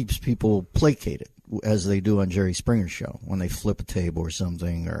 it keeps people placated, as they do on Jerry Springer's show, when they flip a table or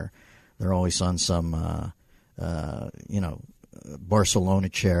something, or they're always on some, Barcelona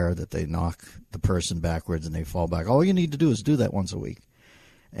chair that they knock the person backwards and they fall back. All you need to do is do that once a week.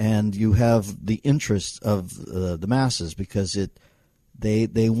 And you have the interest of the masses, because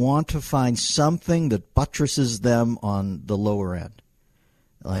they want to find something that buttresses them on the lower end.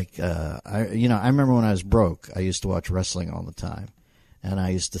 Like, I remember when I was broke, I used to watch wrestling all the time. And I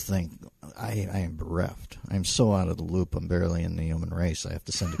used to think, I am bereft. I'm so out of the loop. I'm barely in the human race. I have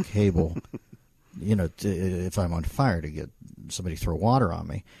to send a cable, if I'm on fire, to get somebody to throw water on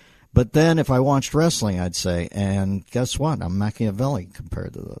me. But then if I watched wrestling, I'd say, and guess what? I'm Machiavelli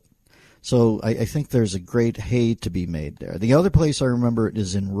compared to that. So I think there's a great hay to be made there. The other place I remember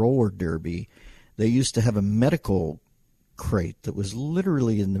is in roller derby. They used to have a medical crate that was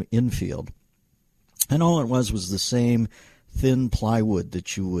literally in the infield. And all it was the same thin plywood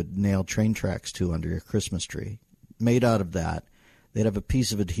that you would nail train tracks to under your Christmas tree, made out of that. They'd have a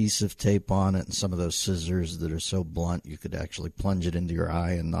piece of adhesive tape on it and some of those scissors that are so blunt you could actually plunge it into your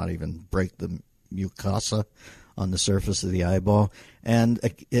eye and not even break the mucosa on the surface of the eyeball. And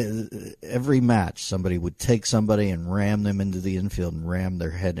every match, somebody would take somebody and ram them into the infield and ram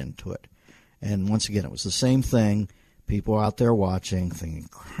their head into it. And once again, it was the same thing. People out there watching, thinking,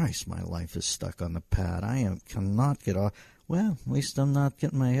 Christ, my life is stuck on the pad. Cannot get off. Well, at least I'm not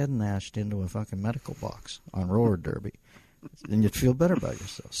getting my head nashed into a fucking medical box on roller derby. And you'd feel better about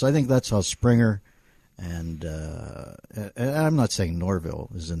yourself. So I think that's how Springer and I'm not saying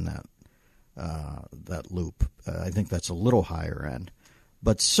Norville is in that loop. I think that's a little higher end.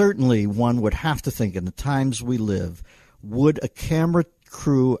 But certainly one would have to think in the times we live, would a camera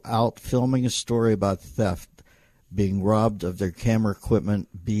crew out filming a story about theft being robbed of their camera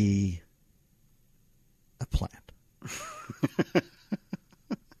equipment be a plant?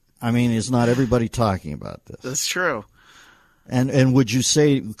 I mean, is not everybody talking about this? That's true. And would you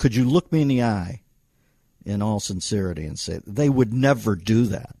say, could you look me in the eye in all sincerity and say, they would never do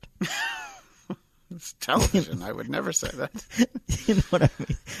that? It's television. I would never say that. You know what I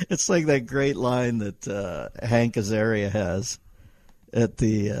mean? It's like that great line that Hank Azaria has at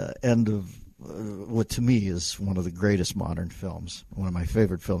the end of what to me is one of the greatest modern films, one of my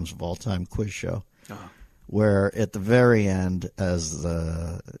favorite films of all time, Quiz Show. Uh-huh. Where at the very end, as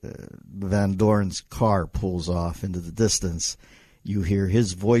Van Doren's car pulls off into the distance, you hear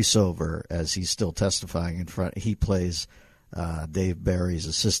his voiceover as he's still testifying in front. He plays Dave Barry's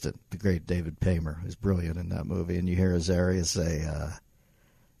assistant, the great David Paymer, who's brilliant in that movie. And you hear Azaria say,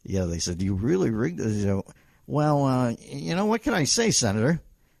 they said, you really rigged it. You know, well, what can I say, Senator?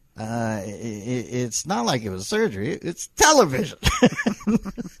 It's not like it was surgery. It's television.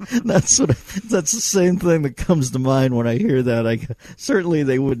 That's the same thing that comes to mind when I hear that. Certainly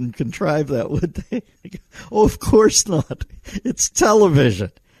they wouldn't contrive that, would they? Oh, of course not. It's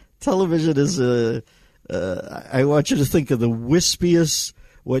television. Television is I want you to think of the wispiest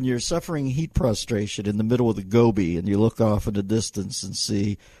when you're suffering heat prostration in the middle of the Gobi and you look off in the distance and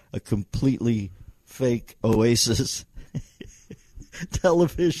see a completely fake oasis.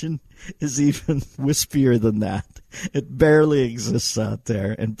 Television is even wispier than that. It barely exists out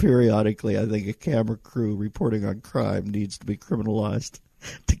there, and periodically I think a camera crew reporting on crime needs to be criminalized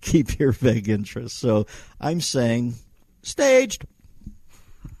to keep your vague interest. So I'm saying staged.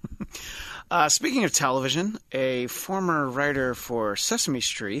 Speaking of television, a former writer for Sesame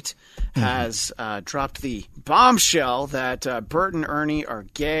Street has dropped the bombshell that Bert and Ernie are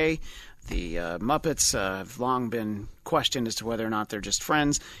gay. The Muppets have long been questioned as to whether or not they're just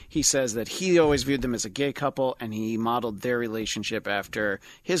friends. He says that he always viewed them as a gay couple, and he modeled their relationship after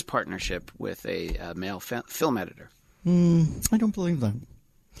his partnership with a male film editor. I don't believe that.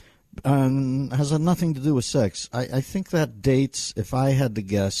 Has nothing to do with sex. I think that dates, if I had to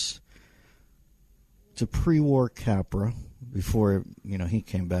guess, to pre-war Capra, before he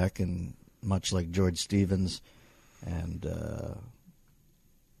came back, and much like George Stevens and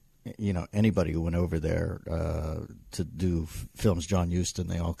anybody who went over there to do films, John Huston,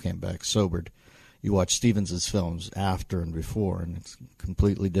 they all came back sobered. You watch Stevens's films after and before, and it's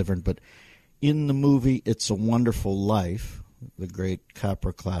completely different. But in the movie It's a Wonderful Life, the great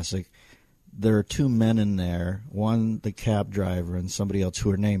Capra classic, there are two men in there, one the cab driver and somebody else,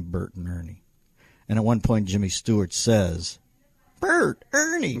 who are named Bert and Ernie. And at one point, Jimmy Stewart says, Bert,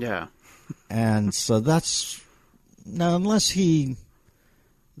 Ernie. Yeah. And so that's, now unless he...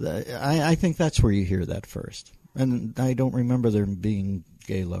 I think that's where you hear that first. And I don't remember there being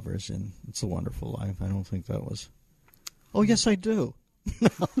gay lovers in It's a Wonderful Life. I don't think that was. Oh, yes, I do. No,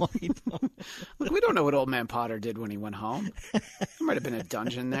 I don't. Look, we don't know what Old Man Potter did when he went home. There might have been a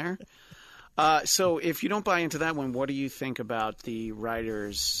dungeon there. So if you don't buy into that one, what do you think about the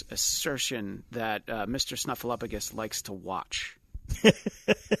writer's assertion that Mr. Snuffleupagus likes to watch?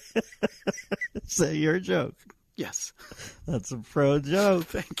 Say your joke. Yes. That's a pro joke.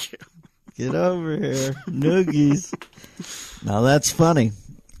 Thank you. Get over here. Noogies. Now that's funny.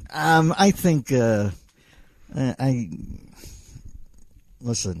 I think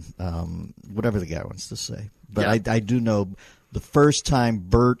listen, whatever the guy wants to say. But yeah. I do know the first time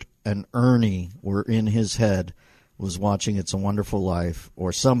Bert and Ernie were in his head was watching It's a Wonderful Life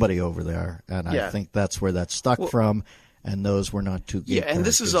or somebody over there. And I think that's where that stuck from. and those were not two gay Yeah, and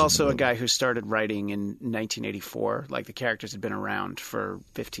this is characters in the also a movie. guy who started writing in 1984. Like, the characters had been around for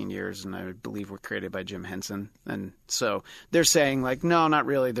 15 years, and I believe were created by Jim Henson. And so they're saying, like, no, not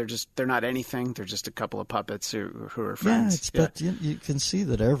really. They're not anything. They're just a couple of puppets who are friends. But you can see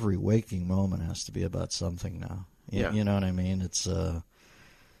that every waking moment has to be about something now. You know what I mean? It's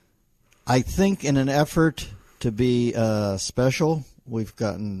I think in an effort to be special, we've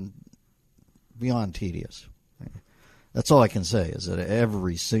gotten beyond tedious. That's all I can say, is that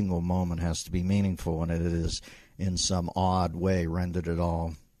every single moment has to be meaningful, and it is in some odd way rendered it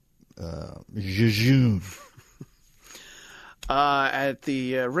all jejune. At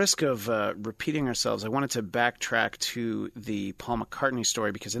the risk of repeating ourselves, I wanted to backtrack to the Paul McCartney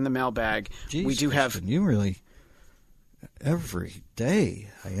story, because in the mailbag, we do have... You really... Every day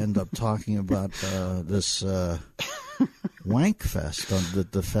I end up talking about this wank fest on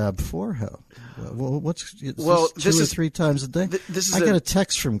the Fab Four. What's two or three times a day? I got a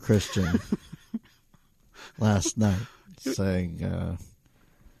text from Christian last night saying...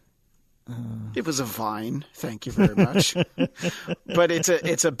 it was a Vine. Thank you very much. But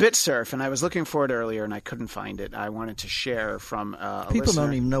it's a bit surf, and I was looking for it earlier, and I couldn't find it. I wanted to share from a People listener.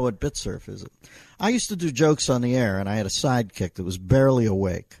 don't even know what bit surf is. I used to do jokes on the air, and I had a sidekick that was barely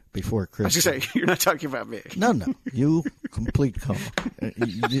awake before I was Christian. going to say, you're not talking about me. No, you complete call.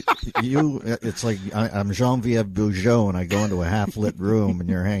 It's like I'm Genevieve Bugeaud, and I go into a half-lit room, and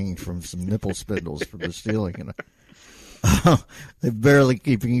you're hanging from some nipple spindles from the ceiling, and they're barely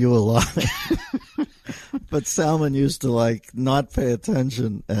keeping you alive. But Salmon used to not pay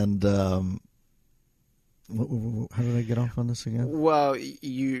attention, and how did I get off on this again? Well,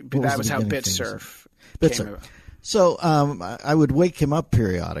 that was how bit surf came about. So I would wake him up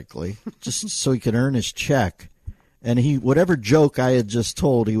periodically just so he could earn his check, and whatever joke I had just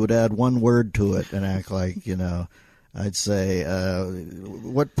told, he would add one word to it and act like, I'd say,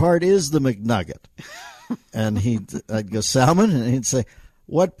 what part is the McNugget? And I'd go, Salmon, and he'd say,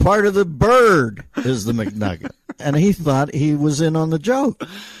 what part of the bird is the McNugget? And he thought he was in on the joke.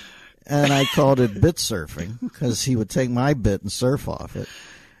 And I called it bit surfing, because he would take my bit and surf off it.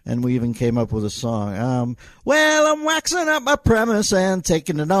 And we even came up with a song. Well, I'm waxing up my premise and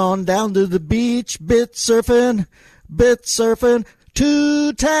taking it on down to the beach, bit surfing,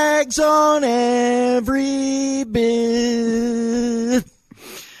 2 tags on every bit.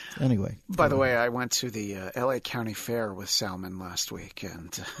 Anyway. By the way, I went to the L.A. County Fair with Salmon last week.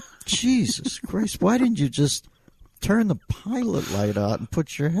 And Jesus Christ, why didn't you just turn the pilot light out and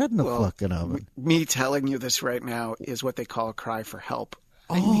put your head in the fucking oven? Me telling you this right now is what they call a cry for help.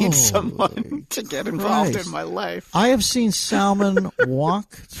 I need someone to get involved in my life. I have seen Salmon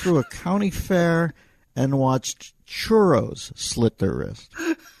walk through a county fair and watch churros slit their wrist.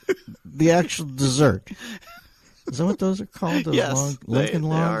 The actual dessert. Is that what those are called? Those Yes, Lincoln they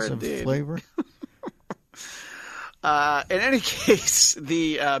Logs are of indeed. flavor? In any case,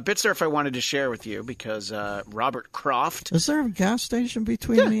 the bit surf I wanted to share with you, because Robert Croft... Is there a gas station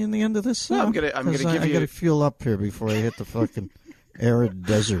between me and the end of this song? No, I'm gonna give I you... got to fuel up here before I hit the fucking arid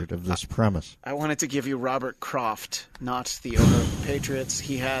desert of this premise. I wanted to give you Robert Croft, not the owner of the Patriots.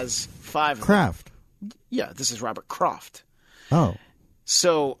 He has 5 of them. Kraft. Yeah, this is Robert Croft. Oh.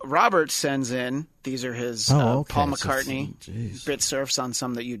 So Robert sends in, these are his okay. Paul McCartney Jeez. bit surfs on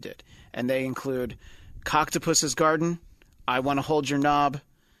some that you did. And they include Coctopus's Garden, I Want to Hold Your Knob,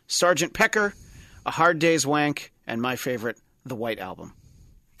 Sergeant Pecker, A Hard Day's Wank, and my favorite, The White Album.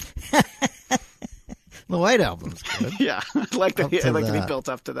 The White Album's good. Yeah, I like that he that. built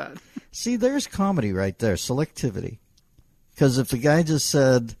up to that. See, there's comedy right there, selectivity. Because if the guy just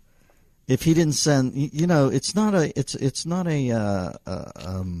said, if he didn't send, it's not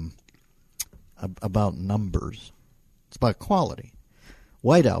about numbers. It's about quality.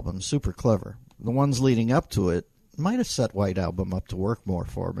 White Album, super clever. The ones leading up to it might have set White Album up to work more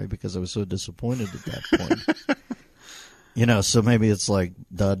for me, because I was so disappointed at that point. So maybe it's like,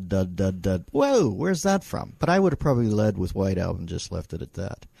 dud, dud, dud, dud. Whoa, where's that from? But I would have probably led with White Album, just left it at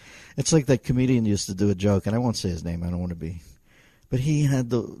that. It's like that comedian used to do a joke, and I won't say his name, I don't want to be. But he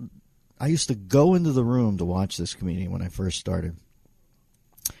had I used to go into the room to watch this comedian when I first started.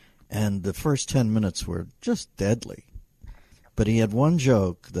 And the first 10 minutes were just deadly. But he had one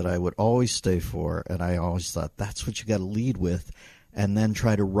joke that I would always stay for, and I always thought, that's what you got to lead with, and then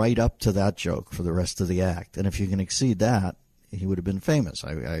try to write up to that joke for the rest of the act. And if you can exceed that, he would have been famous.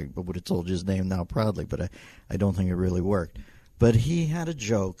 I would have told you his name now proudly, but I don't think it really worked. But he had a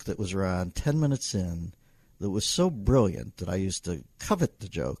joke that was around 10 minutes in that was so brilliant that I used to covet the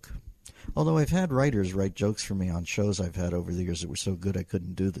joke. Although I've had writers write jokes for me on shows I've had over the years that were so good I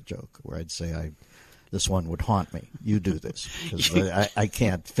couldn't do the joke, where I'd say I this one would haunt me. You do this. Because I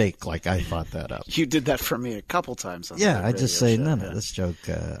can't fake like I thought that up. You did that for me a couple times. On I just say, show. no, this joke,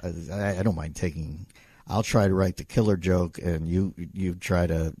 I don't mind taking... I'll try to write the killer joke, and you try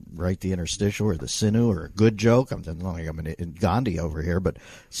to write the interstitial or the sinew or a good joke. I'm not like I'm in Gandhi over here, but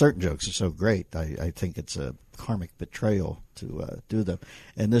certain jokes are so great. I think it's a karmic betrayal to do them.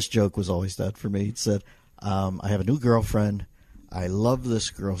 And this joke was always that for me. It said, I have a new girlfriend. I love this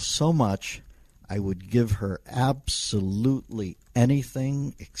girl so much, I would give her absolutely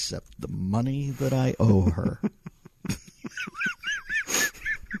anything except the money that I owe her.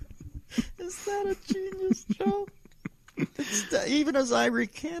 Is that a genius joke? Even as I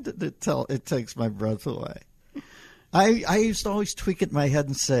recant it, it takes my breath away. I used to always tweak it in my head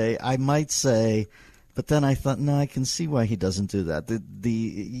and say, I might say, but then I thought, no, I can see why he doesn't do that.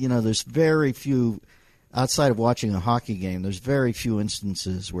 There's very few, outside of watching a hockey game, there's very few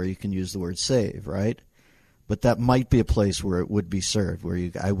instances where you can use the word save, right? But that might be a place where it would be served,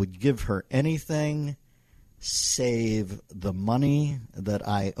 where I would give her anything save the money that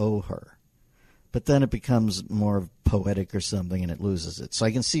I owe her. But then it becomes more poetic or something, and it loses it. So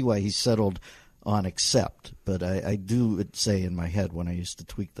I can see why he's settled on accept. But I do say in my head when I used to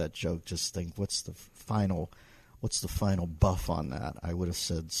tweak that joke, just think, what's the final buff on that? I would have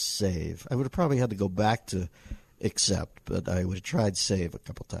said save. I would have probably had to go back to accept, but I would have tried save a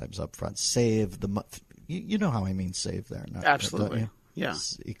couple times up front. Save the you know how I mean save there. Absolutely. Yeah.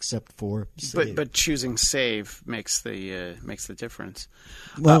 Except for save. But choosing save makes the difference.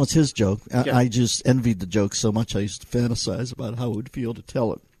 Well, it's his joke. Yeah. I just envied the joke so much I used to fantasize about how it would feel to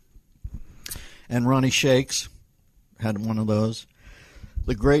tell it. And Ronnie Shakes had one of those.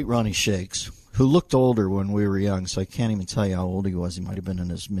 The great Ronnie Shakes, who looked older when we were young, so I can't even tell you how old he was. He might have been in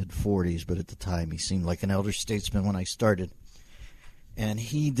his mid-40s, but at the time he seemed like an elder statesman when I started. And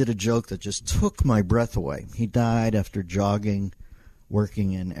he did a joke that just took my breath away. He died after jogging,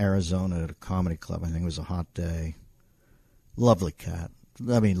 working in Arizona at a comedy club. I think it was a hot day. Lovely cat.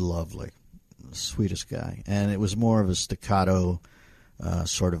 I mean, lovely. Sweetest guy. And it was more of a staccato,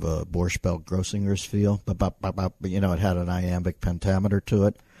 sort of a Borscht Belt Grossinger's feel. But it had an iambic pentameter to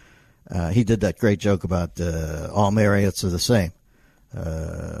it. He did that great joke about all Marriotts are the same.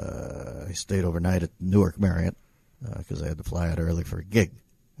 I stayed overnight at Newark Marriott because I had to fly out early for a gig.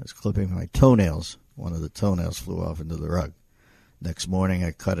 I was clipping my toenails. One of the toenails flew off into the rug. Next morning,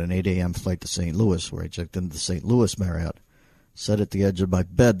 I caught an 8 a.m. flight to St. Louis, where I checked into the St. Louis Marriott, sat at the edge of my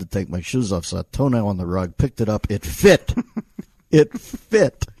bed to take my shoes off, saw a toenail on the rug, picked it up. It fit. It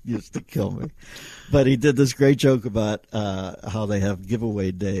fit. Used to kill me. But he did this great joke about how they have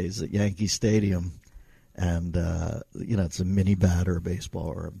giveaway days at Yankee Stadium. And, it's a mini bat or a baseball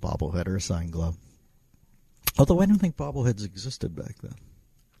or a bobblehead or a sign glove. Although I don't think bobbleheads existed back then.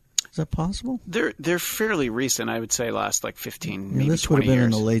 Is that possible? They're fairly recent. I would say last like 15, maybe this 20 would have been years.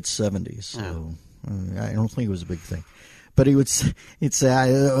 in the late 70s. So I don't think it was a big thing. But he'd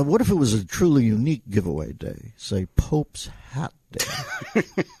say, what if it was a truly unique giveaway day? Say Pope's Hat Day.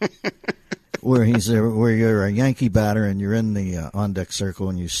 where you're a Yankee batter and you're in the on-deck circle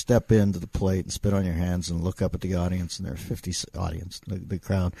and you step into the plate and spit on your hands and look up at the audience, and there are the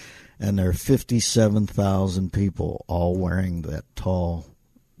crowd, and there are 57,000 people all wearing that tall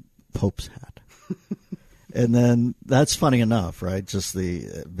Pope's hat. And then that's funny enough, right? But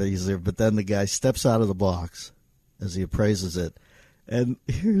then the guy steps out of the box as he appraises it. And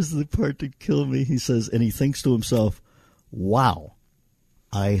here's the part that killed me. He says, and he thinks to himself, wow,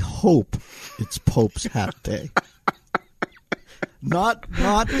 I hope it's Pope's Hat Day. Not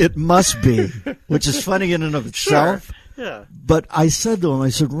it must be, which is funny in and of itself. Sure. Yeah. But I said to him, I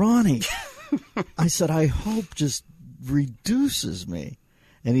said, Ronnie, I hope just reduces me.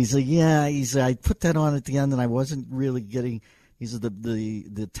 And he said, yeah, I put that on at the end and I wasn't really getting, he said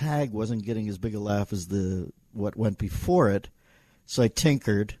the tag wasn't getting as big a laugh as what went before it. So I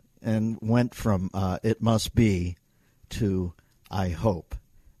tinkered and went from it must be to I hope.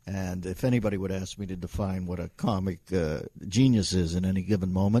 And if anybody would ask me to define what a comic genius is in any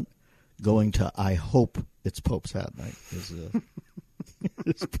given moment, going to I hope it's Pope's Hat Night is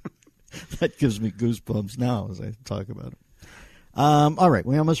that gives me goosebumps now as I talk about it. All right,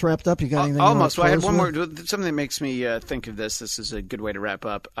 we almost wrapped up. You got anything? Almost. Well, I had one more. Something that makes me think of this. This is a good way to wrap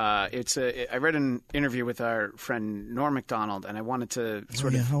up. I read an interview with our friend Norm MacDonald, and I wanted to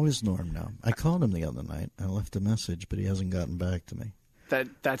sort of. How is Norm now? I called him the other night. I left a message, but he hasn't gotten back to me.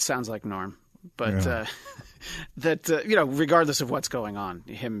 That sounds like Norm, but yeah. Regardless of what's going on,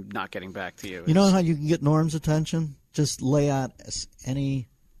 him not getting back to you. You know how you can get Norm's attention? Just lay out any.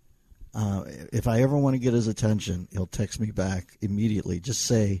 If I ever want to get his attention, he'll text me back immediately. Just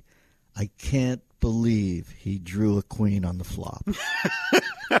say, I can't believe he drew a queen on the flop.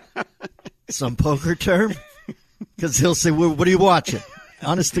 Some poker term? Because he'll say, well, what are you watching?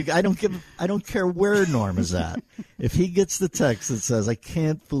 Honestly, I don't care where Norm is at. If he gets the text that says, I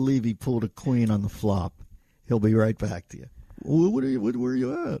can't believe he pulled a queen on the flop, he'll be right back to you. Well, where are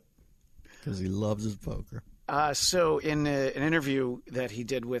you at? Because he loves his poker. So in an interview that he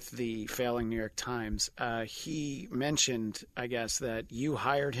did with the failing New York Times, he mentioned, I guess, that you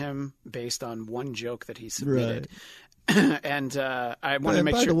hired him based on one joke that he submitted. Right. And I want to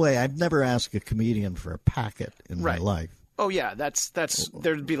make sure. By the way, I've never asked a comedian for a packet in my life. Oh yeah, that's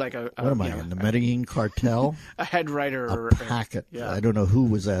there'd be like a what am I in the Medellin cartel? A head writer a or packet. Yeah. I don't know who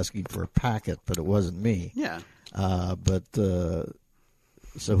was asking for a packet, but it wasn't me. Yeah.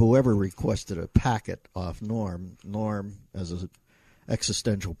 So whoever requested a packet off Norm as an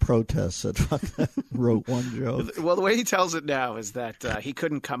existential protest said, "Fuck that," wrote one joke. Well, the way he tells it now is that he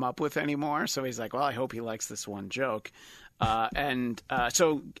couldn't come up with any more, so he's like, "Well, I hope he likes this one joke."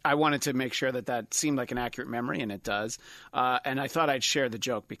 So I wanted to make sure that seemed like an accurate memory, and it does. And I thought I'd share the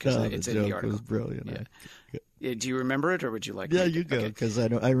joke because it's in the article. Was brilliant. Yeah. Do you remember it, or would you like? Yeah, you go, because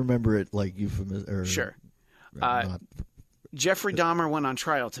I remember it like euphemism. Sure. Jeffrey Dahmer went on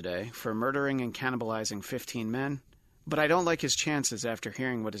trial today for murdering and cannibalizing 15 men, but I don't like his chances after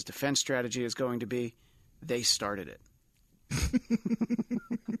hearing what his defense strategy is going to be. They started it.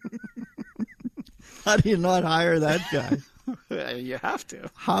 How do you not hire that guy? You have to.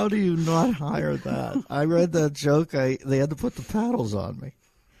 How do you not hire that? I read that joke. They had to put the paddles on me.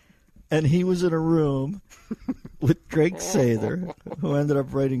 And he was in a room with Drake Sather, who ended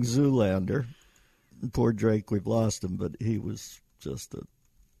up writing Zoolander. Poor Drake, we've lost him, but he was just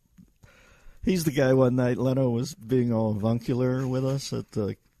he's the guy one night, Leno was being all avuncular with us at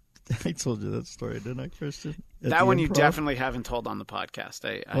the... I told you that story, didn't I, Christian? That one you definitely haven't told on the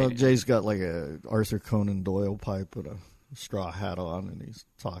podcast. Jay's got like a Arthur Conan Doyle pipe with a straw hat on, and he's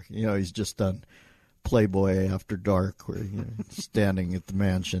talking. He's just done Playboy After Dark, where he's standing at the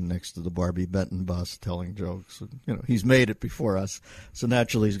mansion next to the Barbie Benton bus telling jokes. And, he's made it before us, so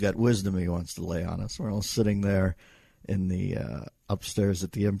naturally he's got wisdom he wants to lay on us. We're all sitting there in the upstairs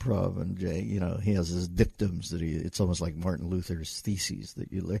at the Improv, and Jay, he has his dictums that it's almost like Martin Luther's theses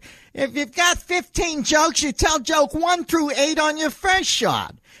that you learn. If you've got 15 jokes, you tell joke 1 through 8 on your first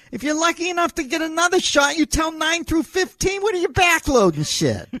shot. If you're lucky enough to get another shot, you tell 9 through 15. What are you backloading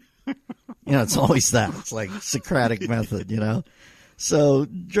shit? It's always that. It's like Socratic method, So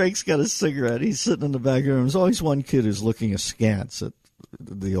Drake's got a cigarette. He's sitting in the back room. There's always one kid who's looking askance at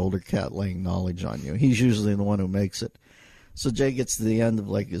the older cat laying knowledge on you. He's usually the one who makes it. So Jay gets to the end of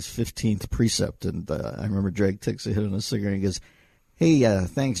like his 15th precept, and I remember Drake takes a hit on a cigarette and he goes, "Hey,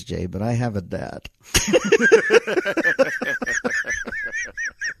 thanks, Jay, but I have a dad."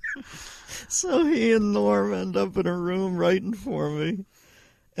 So he and Norm end up in a room writing for me.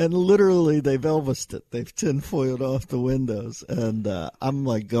 And literally, they've Elvised it. They've tinfoiled off the windows. And I'm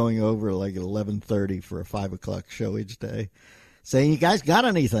like going over like at 11:30 for a 5 o'clock show each day, saying, "You guys got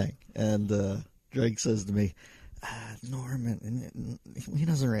anything?" And Drake says to me, "Norman, he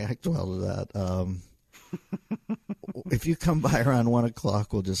doesn't react well to that. If you come by around 1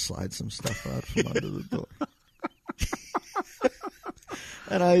 o'clock, we'll just slide some stuff out from under the door."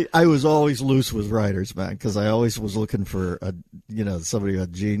 And I was always loose with writers, man, because I always was looking for somebody who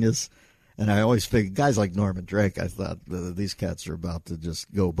had genius, and I always figured guys like Norm and Drake. I thought these cats are about to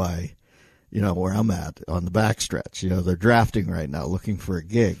just go by, where I'm at on the backstretch. They're drafting right now, looking for a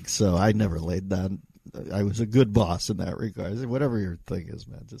gig. So I never laid down. I was a good boss in that regard. I said, whatever your thing is,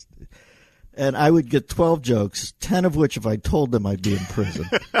 man, just. And I would get 12 jokes, 10 of which, if I told them, I'd be in prison.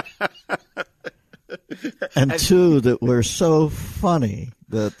 And 2 that were so funny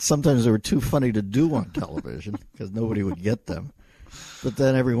that sometimes they were too funny to do on television because nobody would get them. But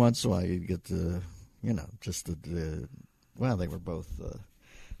then every once in a while you'd get the, they were both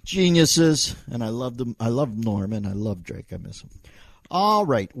geniuses, and I loved them. I loved Norman. I love Drake. I miss him. All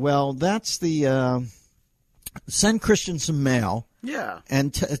right. Well, that's the send Christian some mail. Yeah.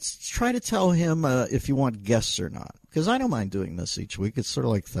 And try to tell him if you want guests or not, because I don't mind doing this each week. It's sort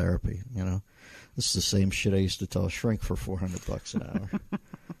of like therapy, This is the same shit I used to tell a shrink for $400 an hour.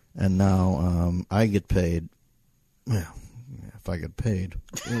 And now I get paid. Well, if I get paid,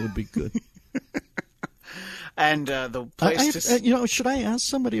 it would be good. And the place should I ask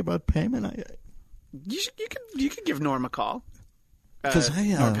somebody about payment? You could give Norm a call. Because how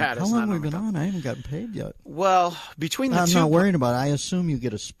long have we been on? I haven't gotten paid yet. Well, between the two... I'm not worried about it. I assume you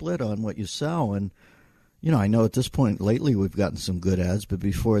get a split on what you sell, and I know at this point lately we've gotten some good ads, but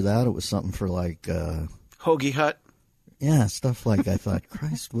before that it was something for like... Hoagie Hut. Yeah, stuff like I thought,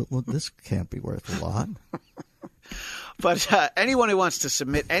 Christ, this can't be worth a lot. But anyone who wants to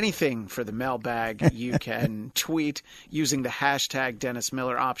submit anything for the mailbag, you can tweet using the hashtag Dennis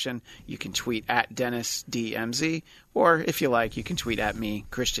Miller option. You can tweet at DennisDMZ, or if you like, you can tweet at me,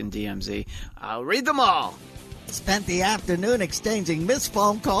 ChristianDMZ. I'll read them all. Spent the afternoon exchanging missed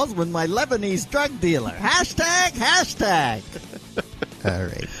phone calls with my Lebanese drug dealer. Hashtag. All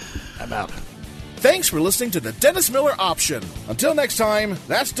right, I'm out. Thanks for listening to the Dennis Miller Option. Until next time,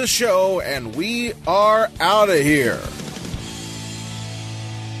 that's the show, and we are out of here.